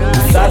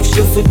 Tu sabes que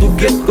eu sou do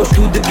gueto,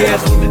 gosto de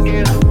guerra.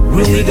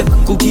 Real nigga que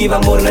cultiva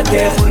amor na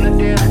terra.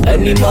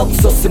 Animal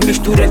que só se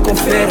mistura com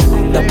fera.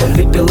 Dá para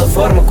ver pela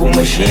forma como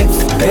a gente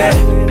se perde.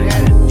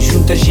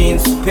 Junto a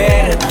gente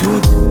supera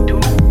tudo.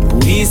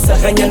 Por isso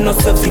arranha a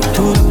nossa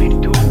virtude.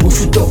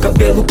 Puxa o teu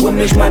cabelo com a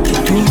mesma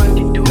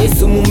atitude.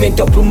 Nesse momento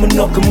é o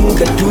pormenor que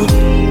muda tudo.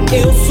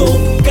 Eu sou o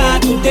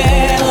pecado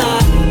dela.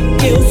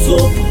 Eu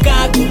sou o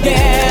pecado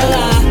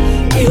dela.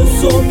 Eu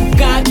sou o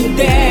pecado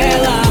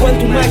dela.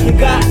 Quanto mais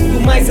negado,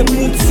 mais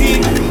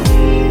apodrecido.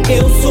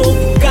 Eu sou o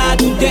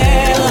pecado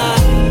dela.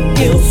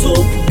 Eu sou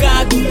o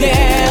pecado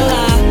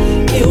dela.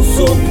 Eu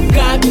sou o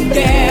pecado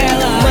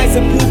dela. Mais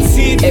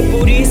apodrecido. É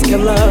por isso que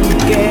ela me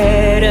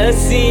quer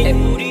assim. É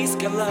por isso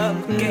que ela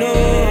me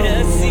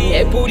quer assim.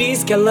 É por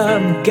isso que ela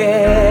me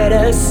quer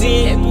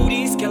assim. É por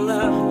isso que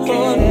ela me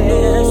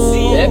quer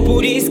assim. É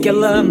por isso que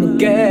ela me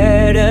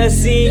quer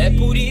assim. É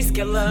por isso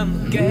que ela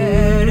me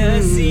quer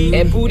assim.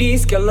 É por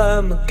isso que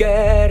ela me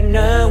quer.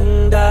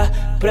 Não dá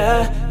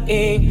pra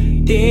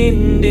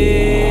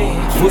entender.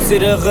 Vou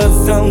ser a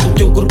razão do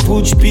teu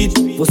corpo despido.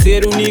 Vou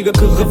ser o nigga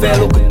que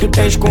revela o que tu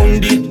tens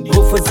escondido.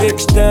 Vou fazer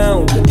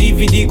questão de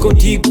dividir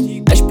contigo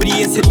a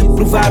experiência de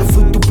provar o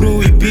fruto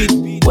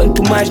proibido.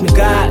 Quanto mais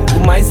negado,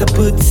 mais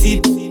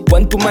apetecido.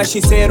 Quanto mais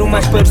sincero,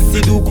 mais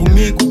parecido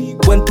comigo.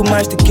 Quanto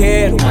mais te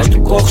quero, mais tu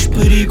corres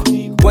perigo.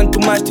 Quanto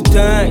mais te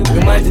tenho,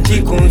 mais de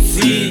ti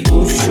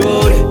consigo.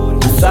 Chora,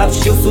 tu sabes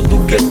que eu sou do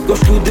gueto,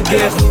 gosto de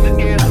guerra.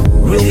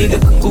 Real nigga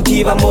que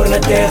cultiva amor na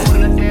terra.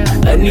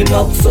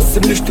 Animal que só se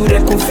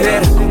mistura com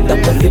fera. Dá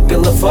para ver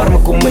pela forma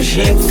como a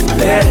gente se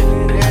perde.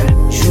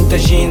 Junto a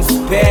gente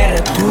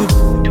supera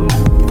tudo.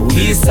 Por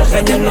isso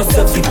arranha a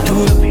nossa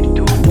virtude.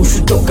 Puxa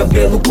o teu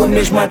cabelo com a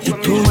mesma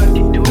atitude.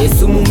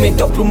 Nesse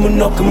momento é o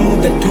pormenor que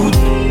muda tudo.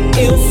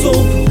 Eu sou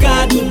o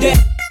pecado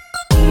dela.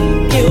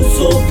 Eu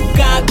sou o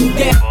pecado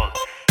dela.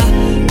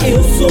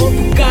 Eu sou o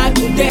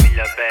pecado dela.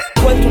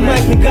 Quanto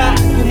mais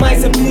negado,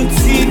 mais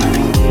apodrecido.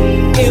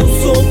 Eu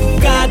sou o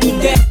pecado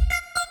dela.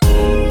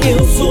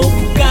 Eu sou o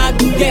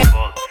pecado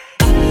dela.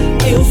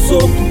 Eu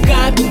sou o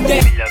pecado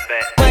dela.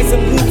 Mais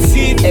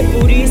apodrecido. É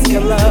por isso que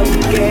ela me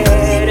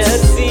quer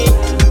assim.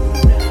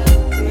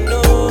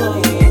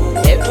 Não.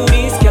 É por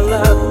isso que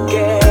ela me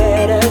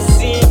quer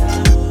assim.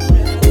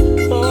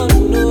 Oh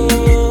não.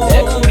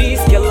 É por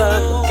isso que ela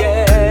me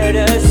quer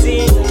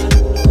assim.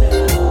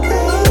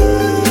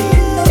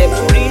 É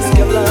por isso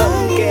que ela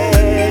me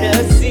quer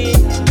assim.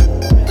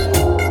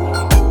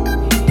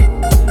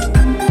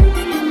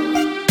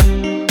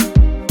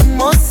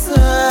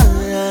 Moça,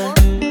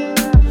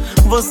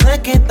 você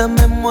que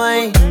também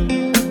mãe,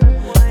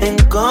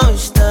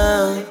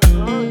 encosta.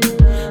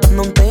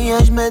 Não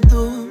tenhas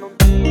medo.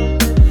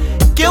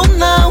 Que eu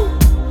não,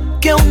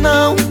 que eu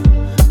não,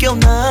 que eu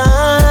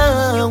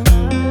não.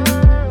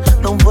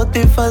 Não vou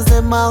te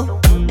fazer mal.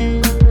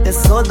 É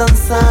só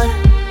dançar.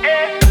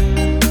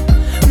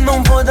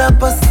 não vou dar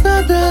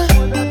passada,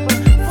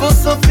 vou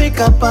só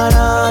ficar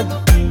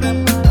parado,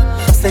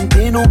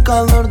 sentindo o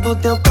calor do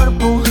teu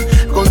corpo,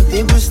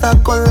 contigo está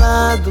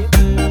colado.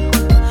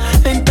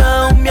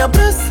 Então me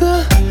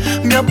abraça,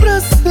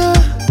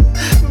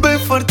 bem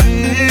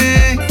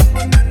forte.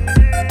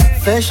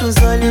 Fecha os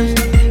olhos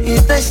e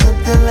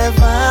deixa-te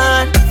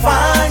levar.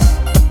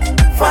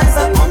 Faz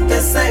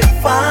acontecer,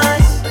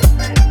 faz.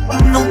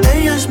 Não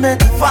tenhas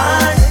medo,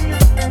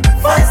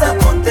 faz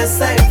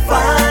acontecer,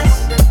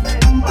 faz.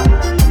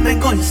 Me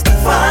gosta,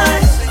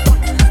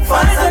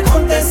 faz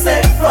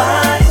acontecer,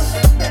 faz.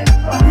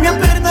 Minha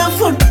perna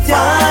forte,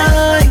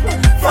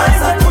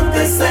 faz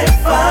acontecer,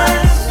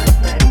 faz.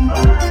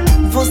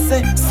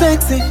 Você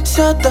sexy,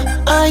 chata,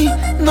 ai,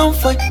 não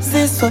faz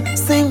isso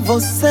assim,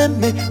 você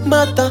me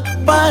mata.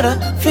 Para,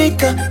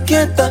 fica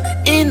quieta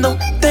e não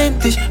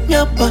tentes me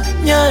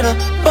apanhar a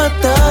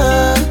pata.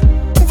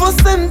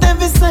 Você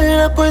deve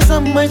ser a coisa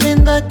mais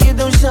linda que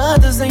Deus já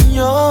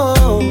desenhou.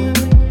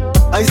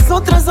 As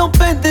outras ao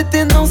pé de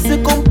ti não se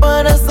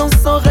compara, são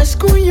só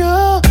rascunho.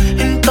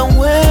 Então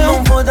eu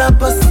não vou dar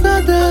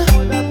passada,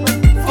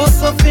 vou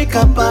só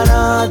ficar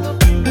parado,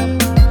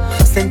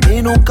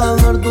 sentindo o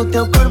calor do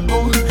teu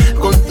corpo,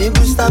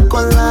 contigo está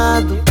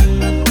colado.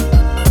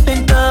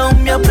 Então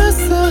me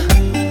abraça,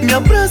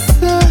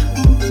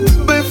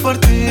 bem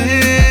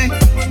forte.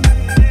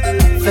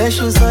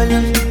 Fecha os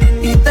olhos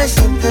e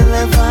deixa-te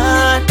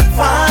levar.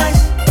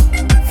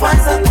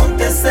 Faz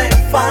acontecer,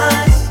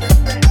 faz.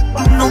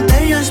 Não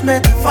tenhas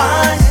medo,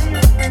 faz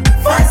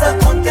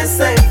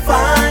acontecer,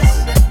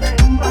 faz.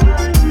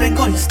 Me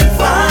gosta,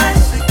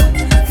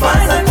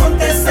 faz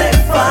acontecer,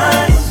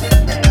 faz.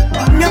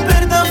 Minha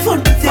perna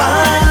forte,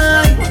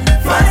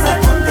 faz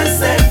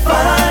acontecer,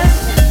 faz.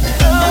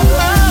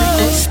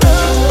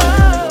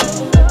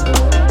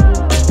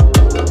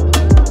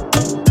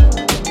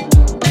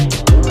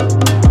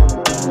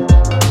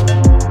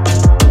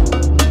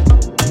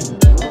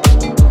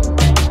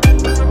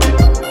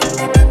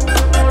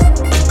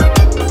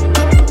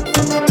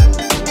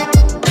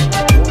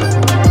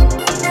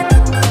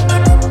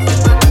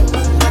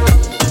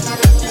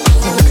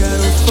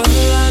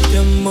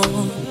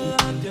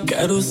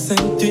 Quero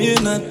sentir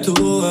na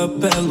tua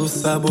pele o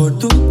sabor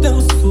do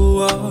teu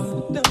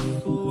suor.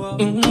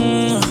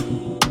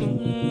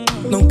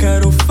 Não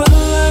quero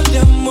falar de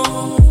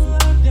amor,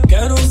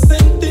 quero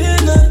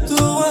sentir na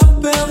tua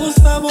pele o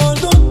sabor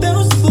do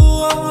teu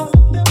suor.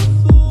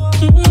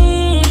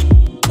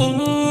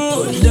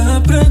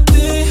 Olhar pra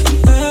ti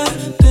é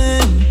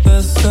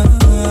tentação,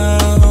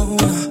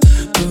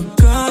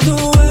 pecado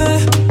é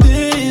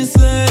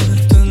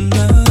dizer-te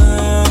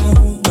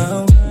não.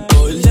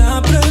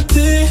 Olhar pra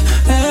ti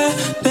é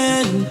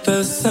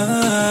tentação,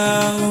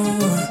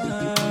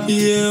 e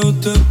eu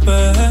te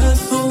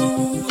peço,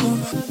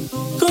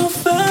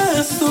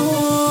 confesso.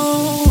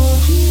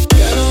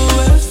 Quero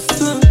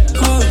esse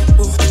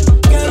corpo,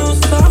 quero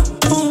só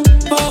um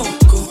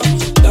pouco,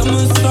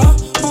 dá-me só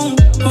um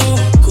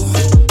pouco.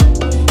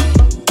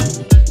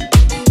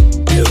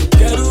 Eu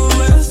quero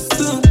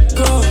esse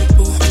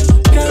corpo,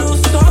 quero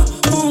só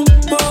um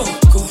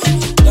pouco,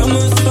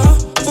 dá-me só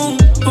um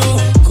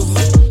pouco.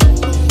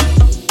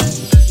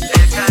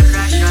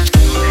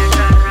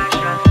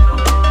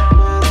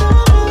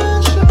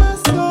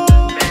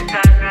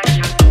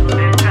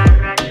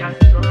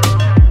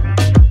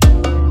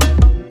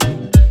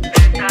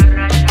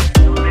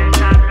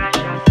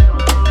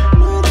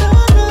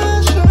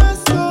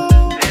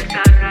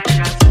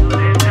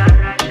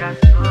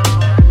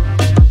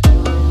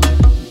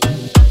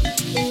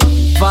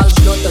 Vales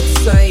nota de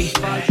 100,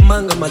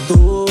 manga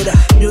madura,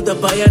 miúda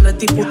baiana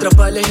tipo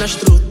trabalhas na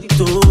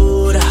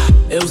estrutura.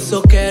 Eu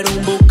só quero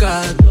um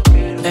bocado,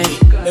 ei,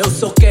 eu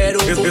só quero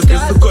um bocado.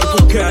 Esse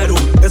corpo quero,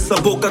 essa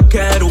boca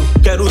quero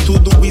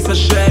tudo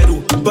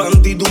exagero.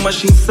 Bandido mas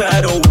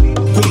sincero,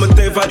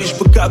 cometei vários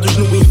pecados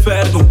no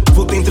inferno.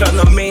 Vou-te entrar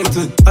na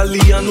mente,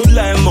 aliando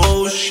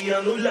lemos.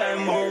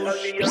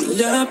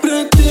 Olhar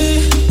pra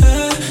ti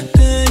é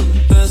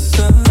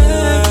tentação,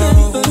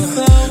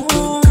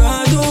 pecado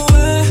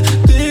é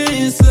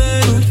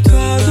dizer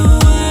não.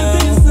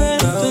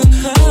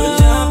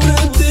 Olhar pra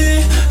ti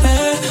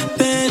é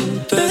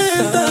tentação,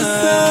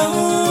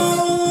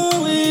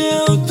 e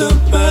eu te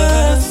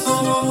peço,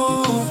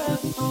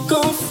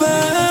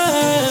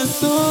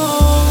 confesso.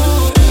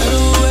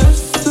 Quero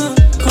esse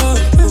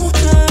corpo,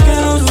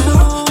 quero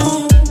só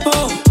um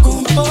pouco,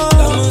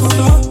 dá-me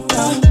só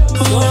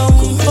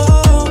um pouco.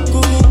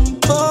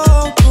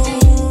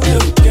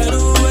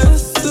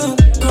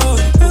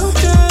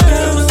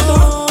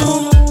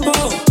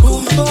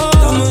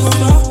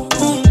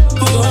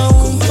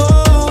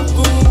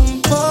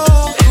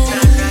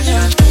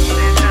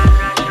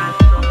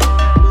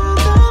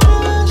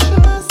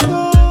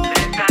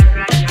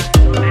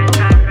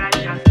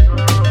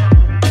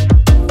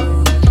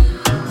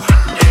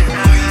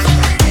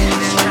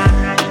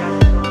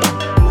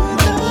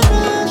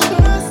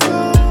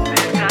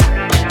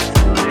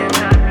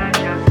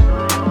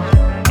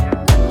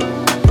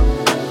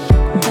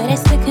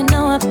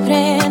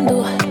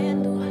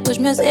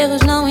 meus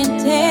erros não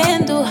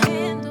entendo.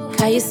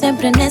 Caio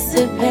sempre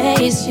nesse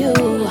beijo.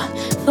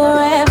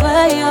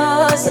 Forever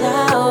yours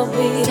I'll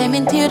be. Sem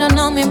mentira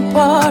não me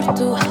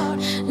importo.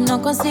 Não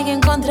consigo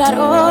encontrar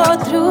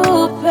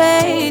outro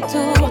peito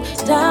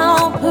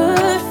tão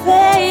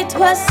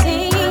perfeito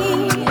assim.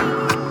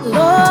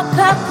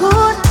 Louca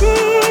por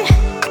ti,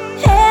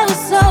 eu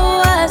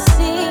sou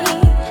assim.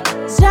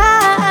 Já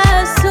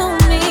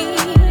assumi,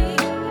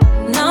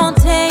 não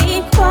tem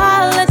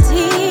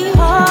equality.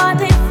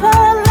 Podem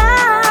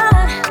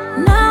falar,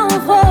 não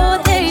vou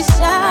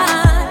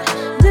deixar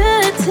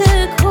de te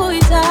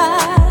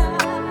cuidar.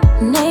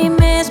 Nem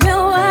mesmo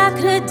eu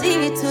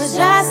acredito,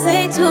 já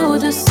sei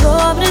tudo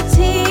sobre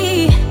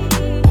ti.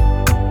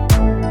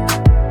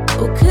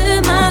 O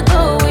que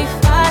magoa e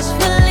faz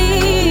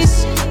feliz.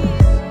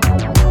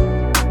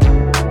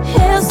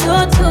 Eu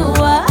sou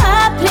tua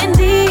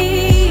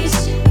aprendiz.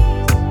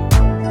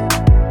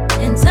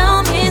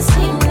 Então me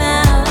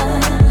ensina,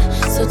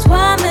 sou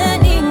tua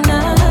menina.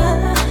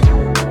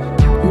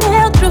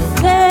 Meu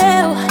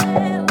troféu,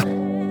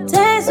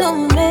 tens o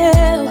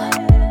meu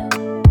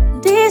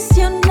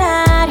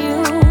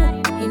dicionário.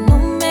 E no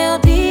meu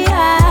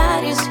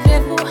diário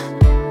escrevo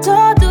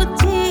todo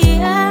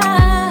dia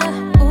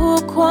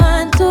o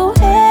quanto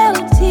eu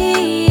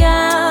te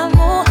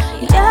amo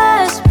e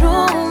as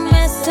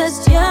promessas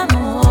de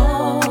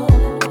amor.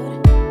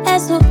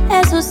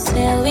 És o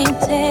céu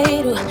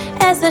inteiro,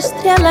 és a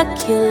estrela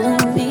que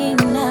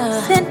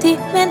ilumina.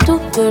 Sentimento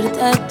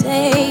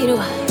verdadeiro.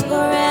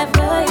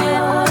 Forever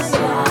yours.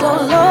 Tô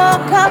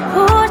louca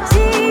por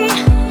ti,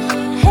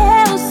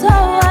 eu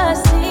sou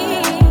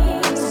assim.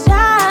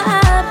 Já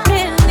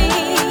aprendi,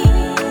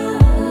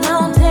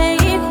 não tem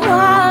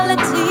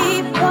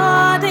equality.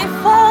 Podem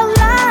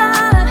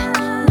falar,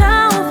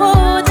 não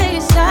vou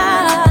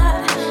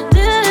deixar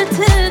de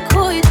te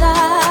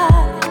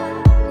cuidar.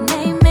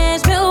 Nem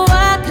mesmo eu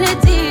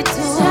acredito,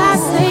 já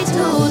sei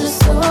tudo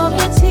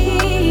sobre ti.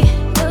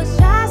 Eu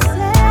já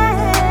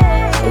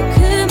sei o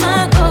que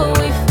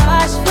magoa e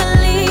faz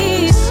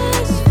feliz.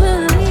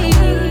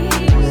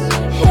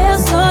 Eu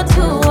sou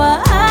tua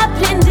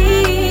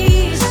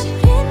aprendiz.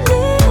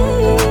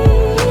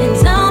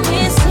 Então me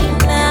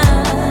ensina,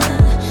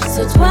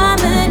 sou tua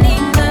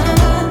menina.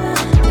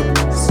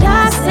 Já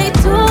sei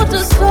tudo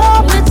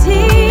sobre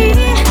ti.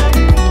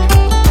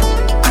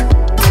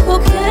 O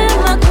que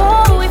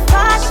magoa e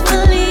faz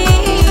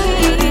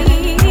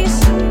feliz.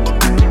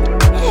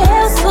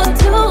 Eu sou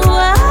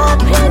tua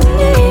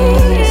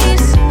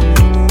aprendiz.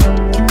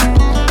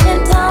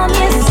 Então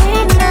me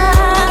ensina,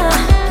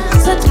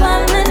 sou tua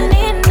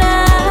menina.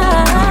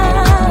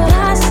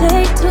 Já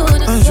sei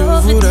tudo Anjo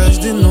sobre voraz ti.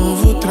 de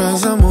novo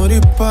traz amor e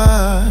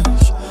paz.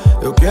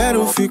 Eu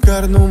quero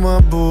ficar numa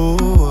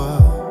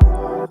boa.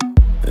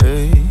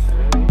 Ei.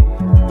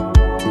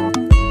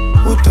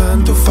 O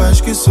tanto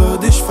faz que só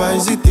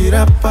desfaz e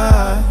tira a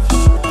paz.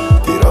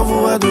 Tirou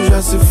voado,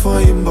 já se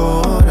foi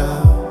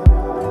embora.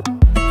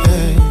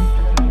 Ei.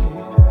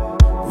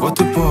 Vou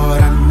te pôr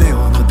anel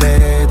no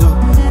dedo.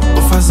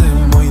 Vou fazer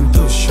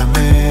muito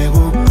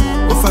chamego.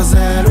 Vou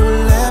fazer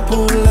um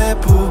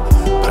lepo-lepo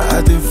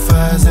pra te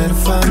fazer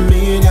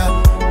família.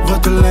 Vou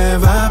te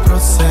levar pro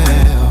céu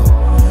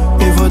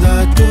e vou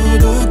dar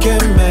tudo que é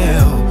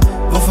meu.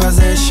 Vou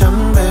fazer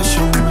chambé,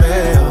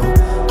 chambé.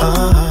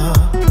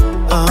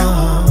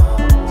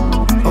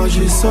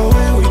 Hoje sou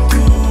eu e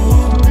tu,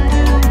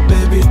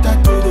 baby, tá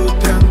tudo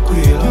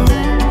tranquilo.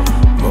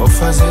 Vou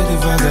fazer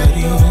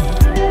devagarinho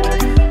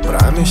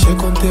pra mexer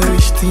com teu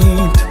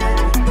instinto.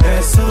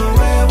 É só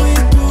eu e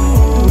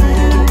tu,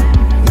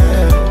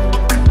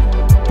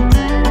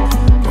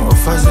 Vou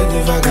fazer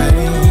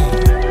devagarinho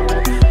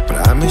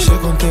pra mexer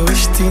com teu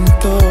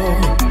instinto.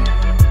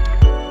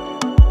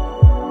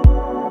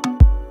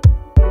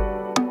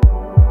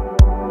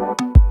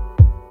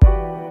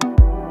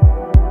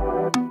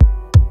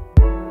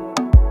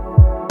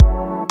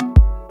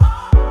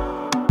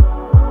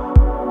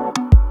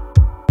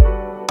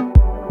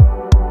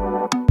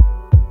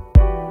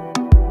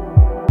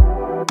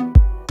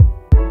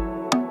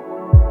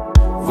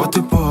 Vou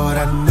te pôr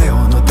anel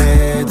no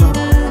dedo.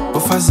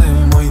 Vou fazer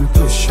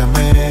muito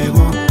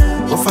chamego.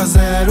 Vou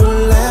fazer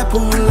um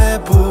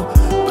lepo-lepo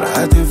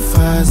pra te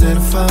fazer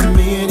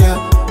família.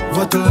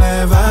 Vou te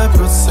levar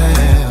pro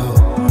céu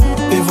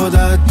e vou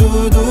dar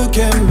tudo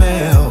que é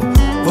meu.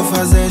 Vou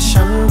fazer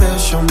chambé,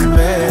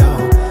 chambé.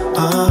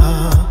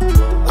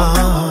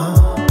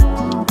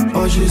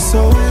 Hoje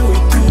sou eu e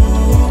tu,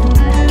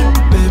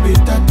 baby,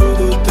 tá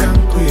tudo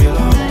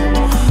tranquilo.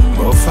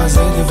 Vou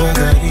fazer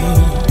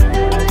devagarinho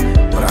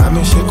pra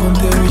mexer com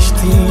teu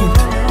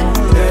instinto.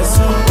 É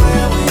só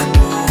eu e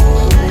tu.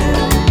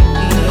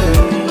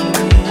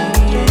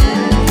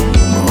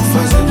 Vou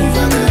fazer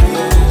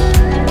devagarinho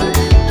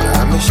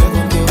pra mexer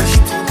com teu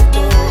instinto.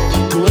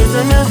 Tu és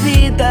a minha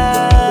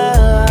vida,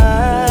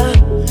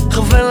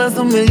 revelas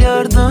o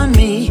melhor de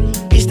mim.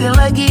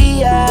 Estrela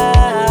guia,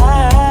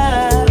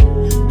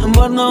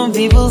 amor, não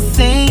vivo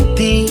sem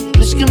ti.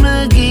 Luz que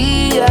me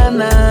guia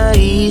na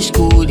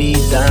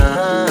escuridão.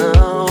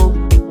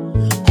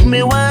 O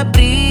meu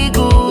abrigo,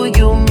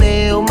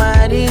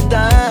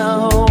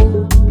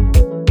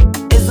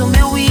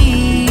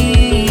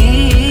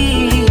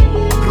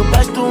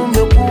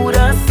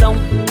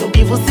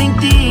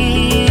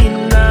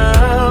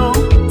 não.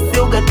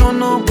 Seu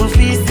gatono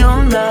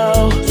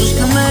profissional, luz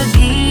que me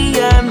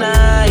guia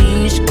na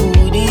escuridão.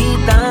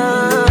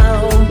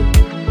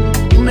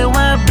 O meu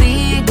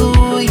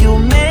abrigo e o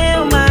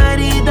meu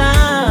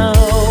maridão.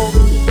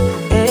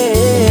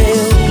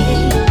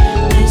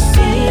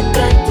 Nasci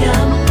pra te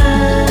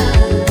amar.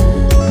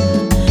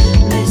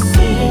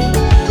 Nasci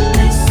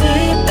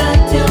pra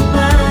te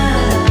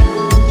amar.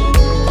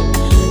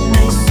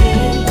 Nasci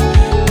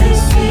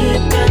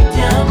pra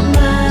te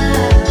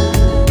amar.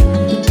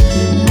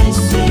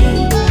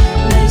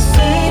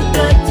 Nasci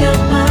pra te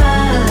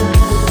amar.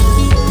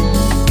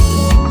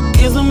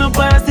 És o meu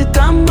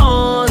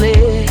paracetamol,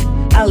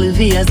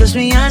 alivias as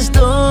minhas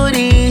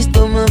dores.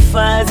 Tu me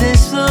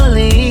fazes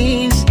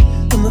feliz.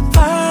 Tu me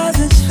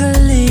fazes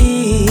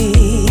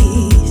feliz.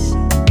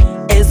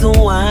 És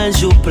um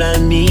anjo pra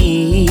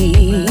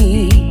mim.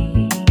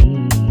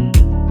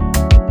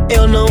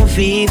 Eu não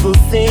vivo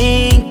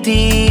sem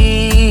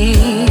ti.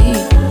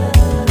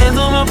 És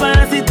o meu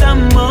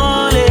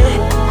paracetamol,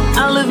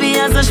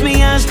 alivias as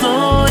minhas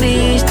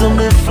dores. Tu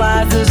me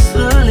fazes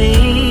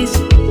feliz.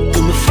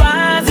 Tu me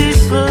fazes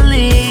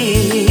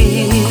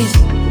feliz.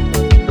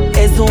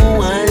 És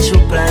um anjo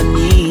pra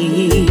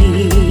mim.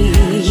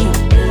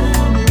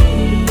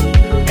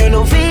 Eu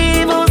não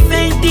vivo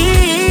sem ti.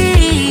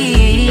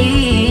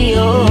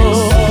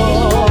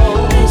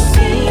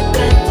 Nasci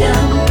pra te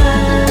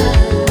amar.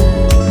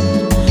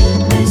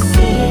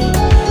 Nasci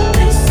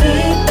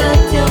pra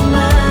te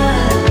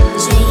amar.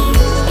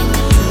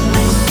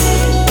 Nasci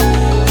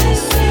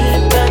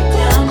pra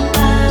te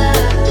amar.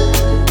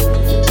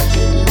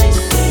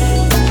 Nasci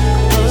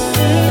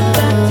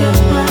pra te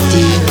amar.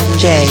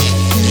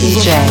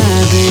 DJ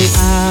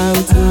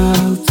alto,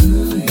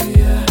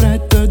 pra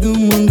todo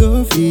mundo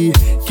ouvir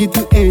que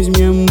tu és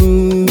minha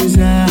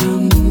musa,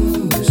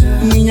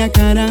 minha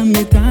cara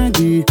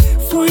metade.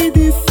 Foi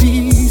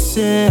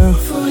difícil,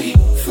 foi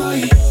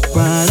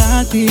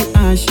para te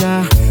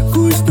achar,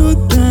 custou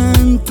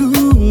tanto,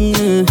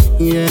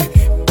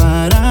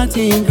 para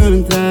te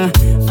encontrar.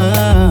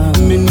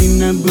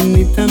 Menina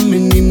bonita,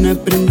 menina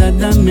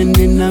prendada,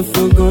 menina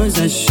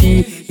fogosa,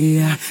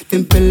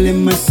 tem pele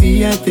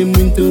macia, tem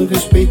muito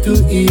respeito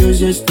e eu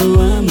já estou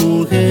a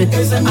morrer.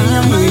 És a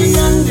minha mãe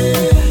grande.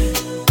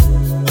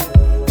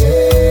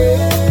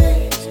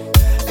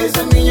 És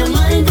a minha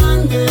mãe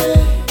grande.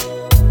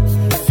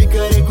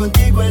 Ficarei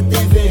contigo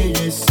até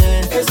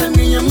envelhecer. És a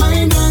minha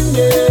mãe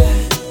grande.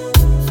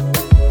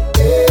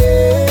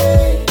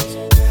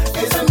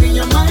 És a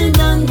minha mãe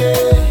grande.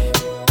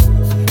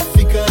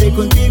 Ficarei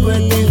contigo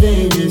até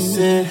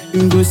envelhecer.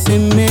 Você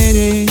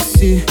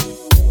merece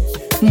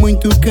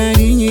muito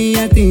carinho e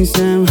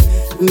atenção.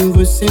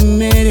 Você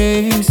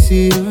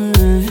merece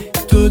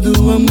todo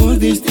o amor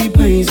deste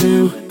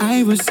paizão.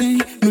 Ai, você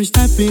não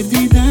está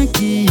perdida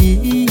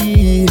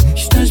aqui.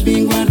 Estás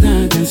bem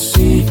guardada,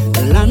 sim,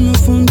 lá no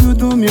fundo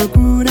do meu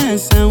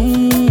coração.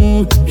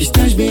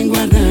 Estás bem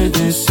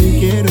guardada, sim.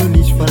 Quero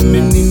lhes falar.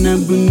 Menina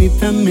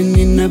bonita,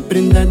 menina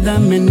prendada,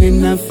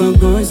 menina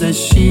fogosa,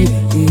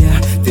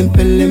 tem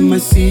pele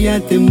macia,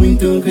 tem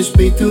muito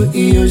respeito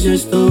e eu já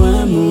estou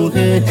a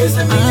morrer. És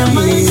a minha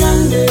mãe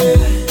grande.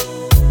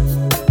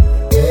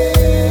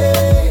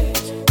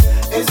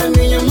 És a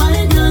minha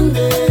mãe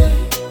grande.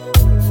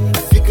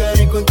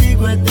 Ficarei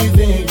contigo até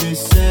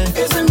envelhecer.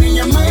 És a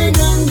minha mãe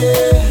grande.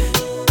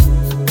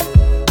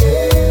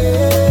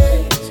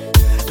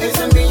 És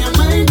a minha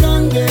mãe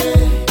grande.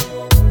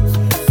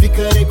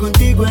 Ficarei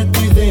contigo até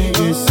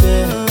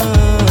envelhecer.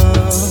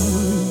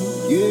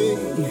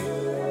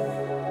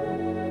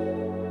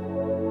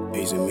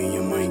 És a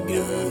minha mãe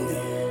grande.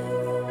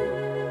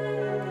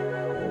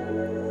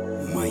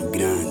 Mãe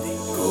grande,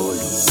 colo.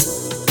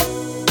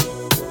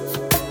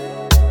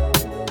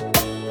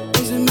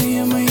 És a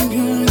minha mãe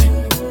grande.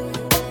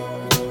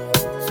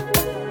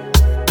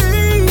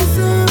 És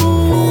a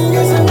minha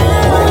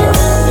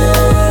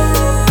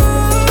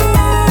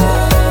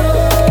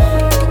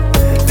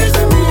mãe grande. És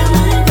a minha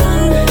mãe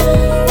grande.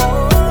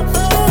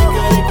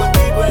 Ficarei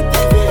contigo até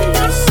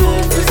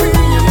envelhecer. És a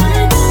minha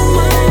mãe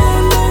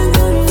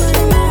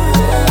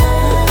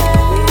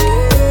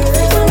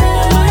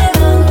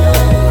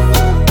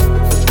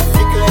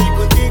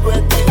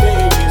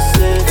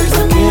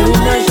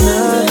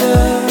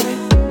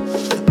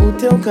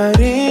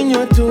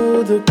carinho é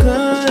tudo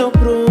que eu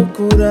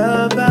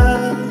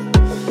procurava.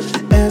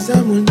 És a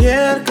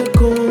mulher que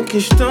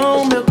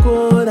conquistou meu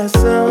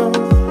coração.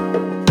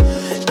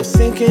 Eu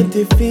sei que é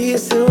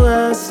difícil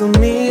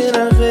assumir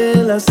a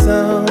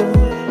relação,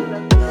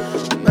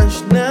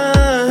 mas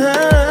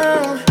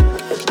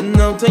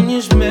não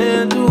tenhas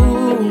medo.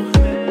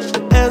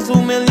 És o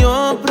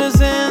melhor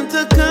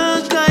presente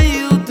que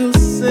caiu do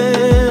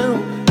céu.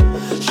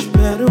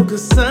 Espero que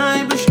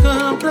saibas que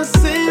pra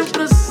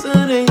sempre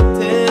serei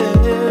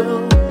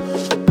teu.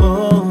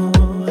 Oh,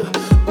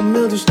 o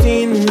meu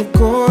destino é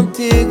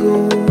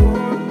contigo.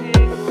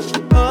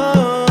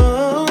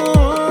 Oh,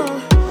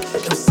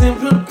 eu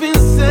sempre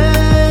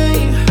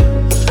pensei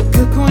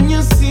que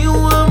conheci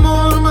o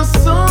amor, mas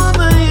só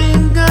me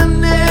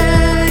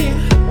enganei.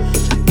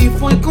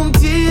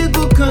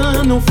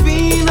 no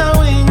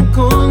final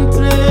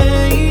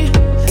encontrei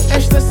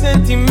este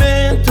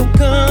sentimento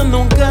que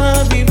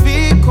nunca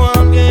vivi com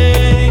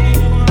alguém.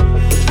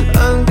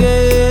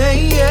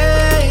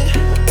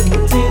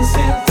 Tenho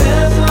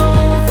certeza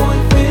não foi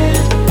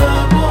feito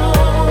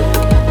amor.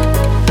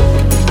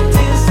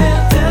 Tenho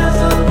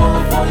certeza não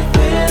foi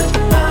feito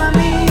pra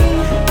mim.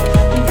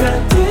 Nunca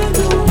te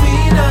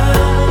duvidar,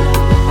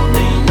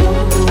 nenhum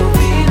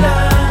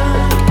duvidar.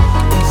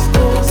 It's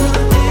goes on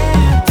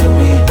to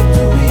me,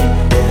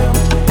 eu.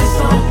 É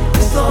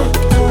só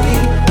tu e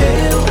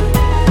eu.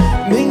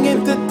 Ninguém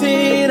te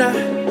tira,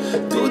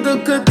 tudo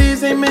que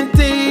dizem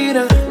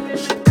mentira.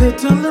 Te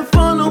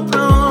telefono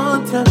pra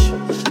outras.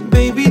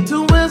 Baby,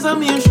 tu és a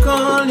minha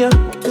escolha.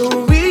 Tu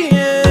e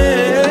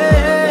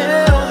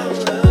eu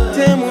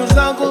temos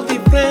algo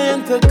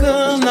diferente que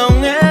não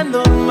é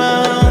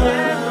normal.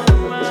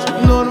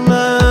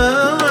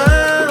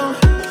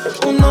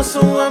 O nosso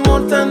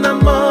amor tá na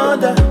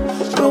moda.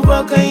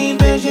 Provoca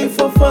inveja e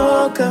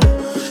fofoca.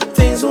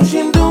 Tens um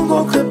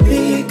gindungo que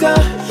pica.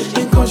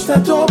 Encosta a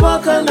tua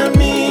boca na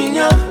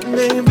minha.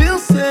 Baby, eu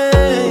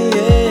sei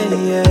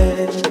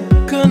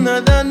que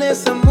nada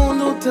nesse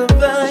mundo te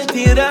vai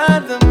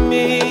tirar de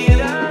mim.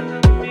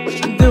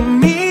 De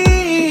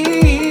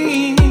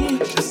mim.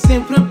 Eu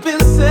sempre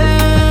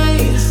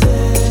pensei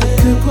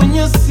que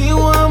conheci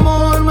o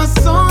amor, mas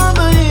só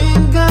me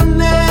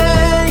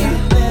enganei.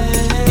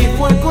 E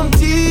foi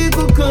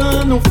contigo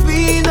que no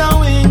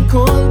final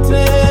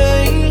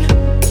encontrei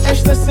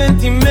este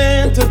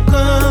sentimento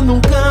que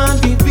nunca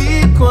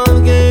vivi com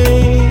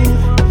alguém.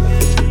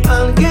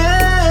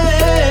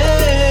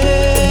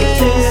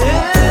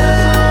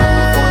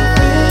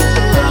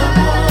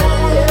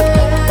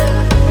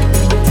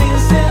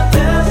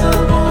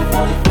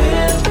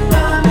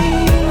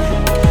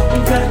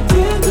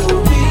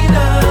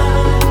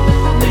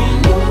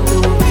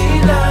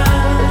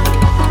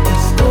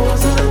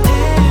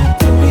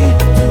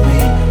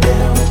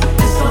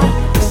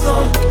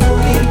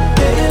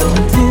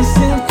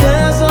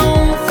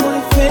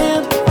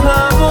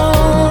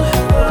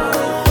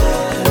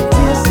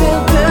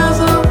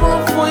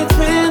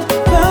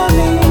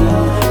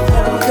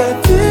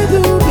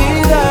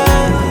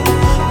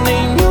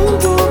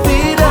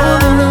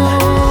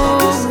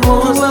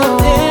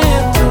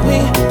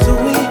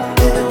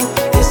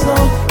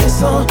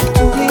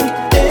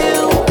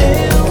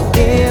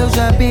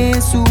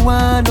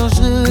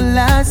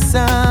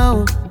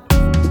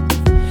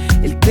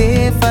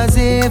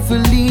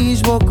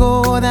 Feliz meu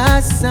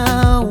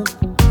coração.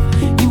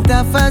 E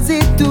tá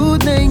fazer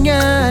tudo em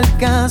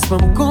alcance pra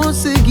me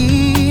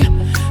conseguir.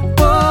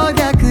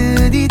 Pode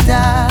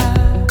acreditar.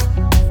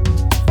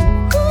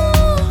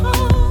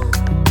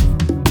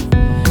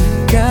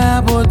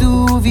 Acabou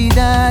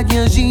duvidar de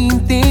as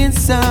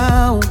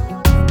intenção.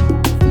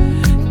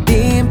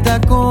 Tenta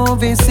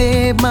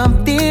convencer, mas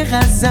tem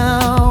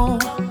razão.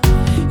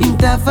 E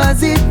tá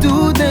fazer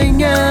tudo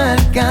em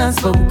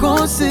alcance pra me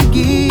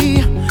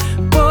conseguir.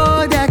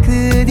 Pode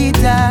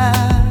acreditar.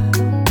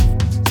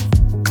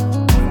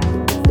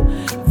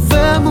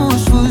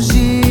 Vamos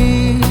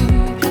fugir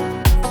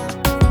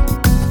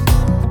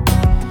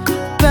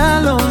pra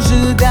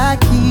longe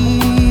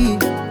daqui.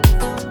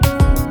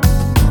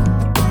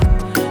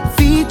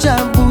 Fecha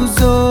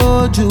os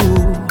olhos,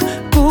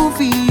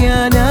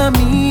 confia na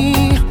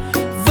mim.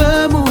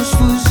 Vamos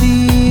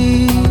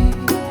fugir.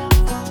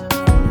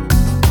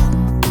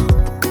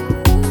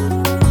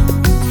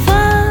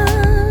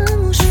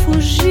 Vamos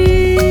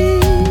fugir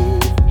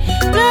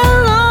pra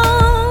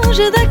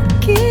longe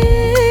daqui,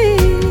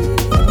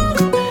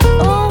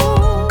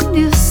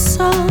 onde o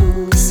sol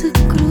se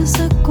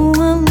cruza com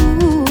a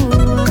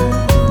lua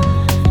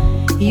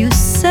e o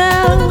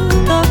céu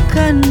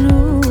toca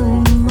no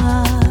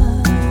mar.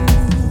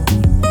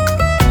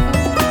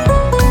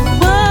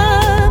 O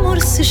amor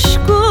se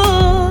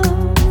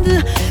esconde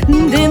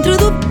dentro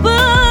do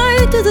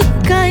peito de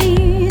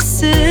quem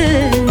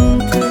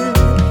sente,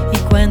 e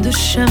quando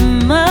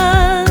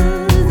chamado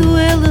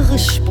ele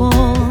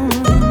responde.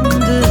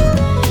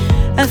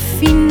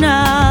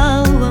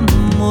 Afinal, o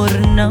amor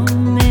não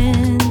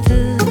mente.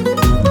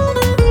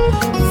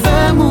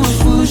 Vamos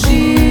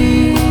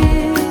fugir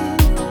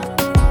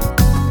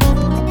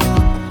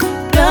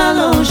pra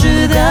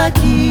longe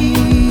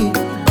daqui.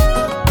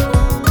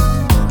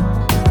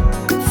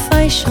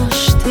 Fecha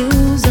os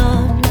teus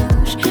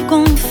olhos,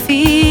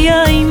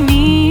 confia em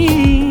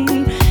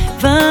mim.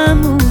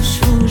 Vamos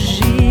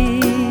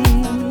fugir.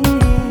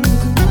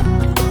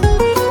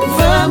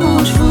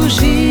 Vamos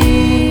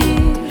fugir.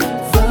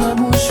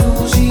 Vamos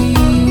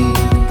fugir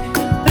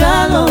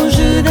pra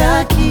longe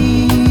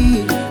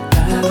daqui.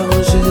 Pra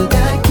longe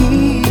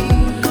daqui.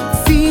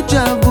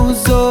 Fecha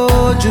os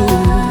olhos,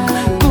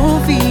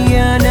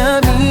 confia na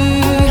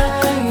mim.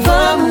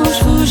 Vamos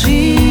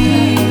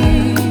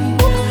fugir.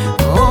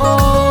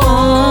 Oh,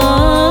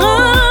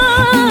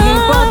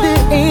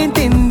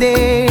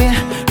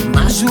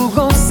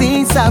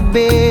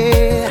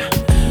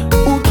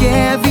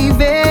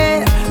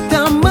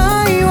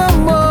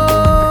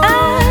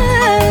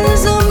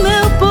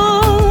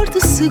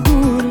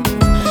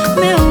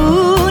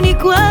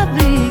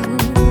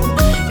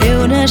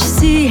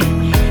 nasci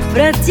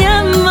pra te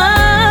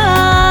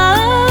amar.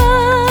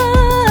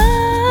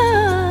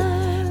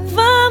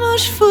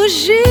 Vamos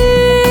fugir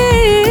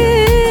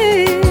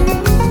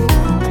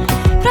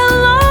pra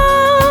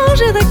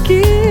longe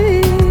daqui.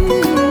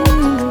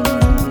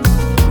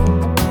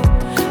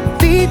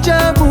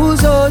 Ficha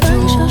os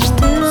olhos,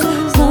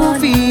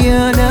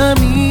 confia na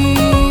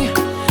mim.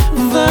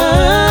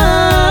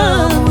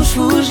 Vamos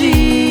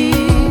fugir,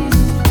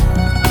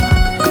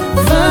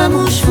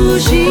 vamos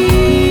fugir.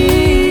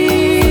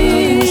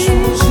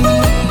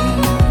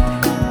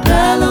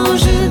 Pra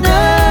longe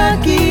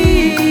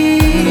daqui.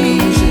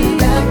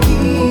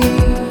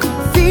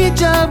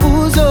 Ficha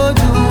os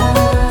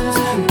olhos,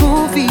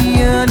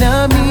 confia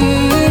na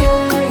mim.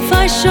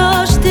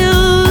 Fecha os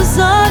teus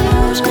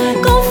olhos,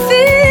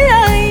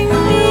 confia em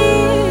mim.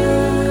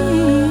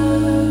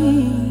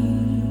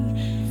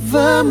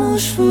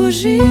 Vamos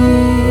fugir.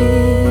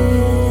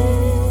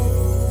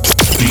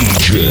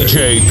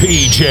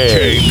 PJ.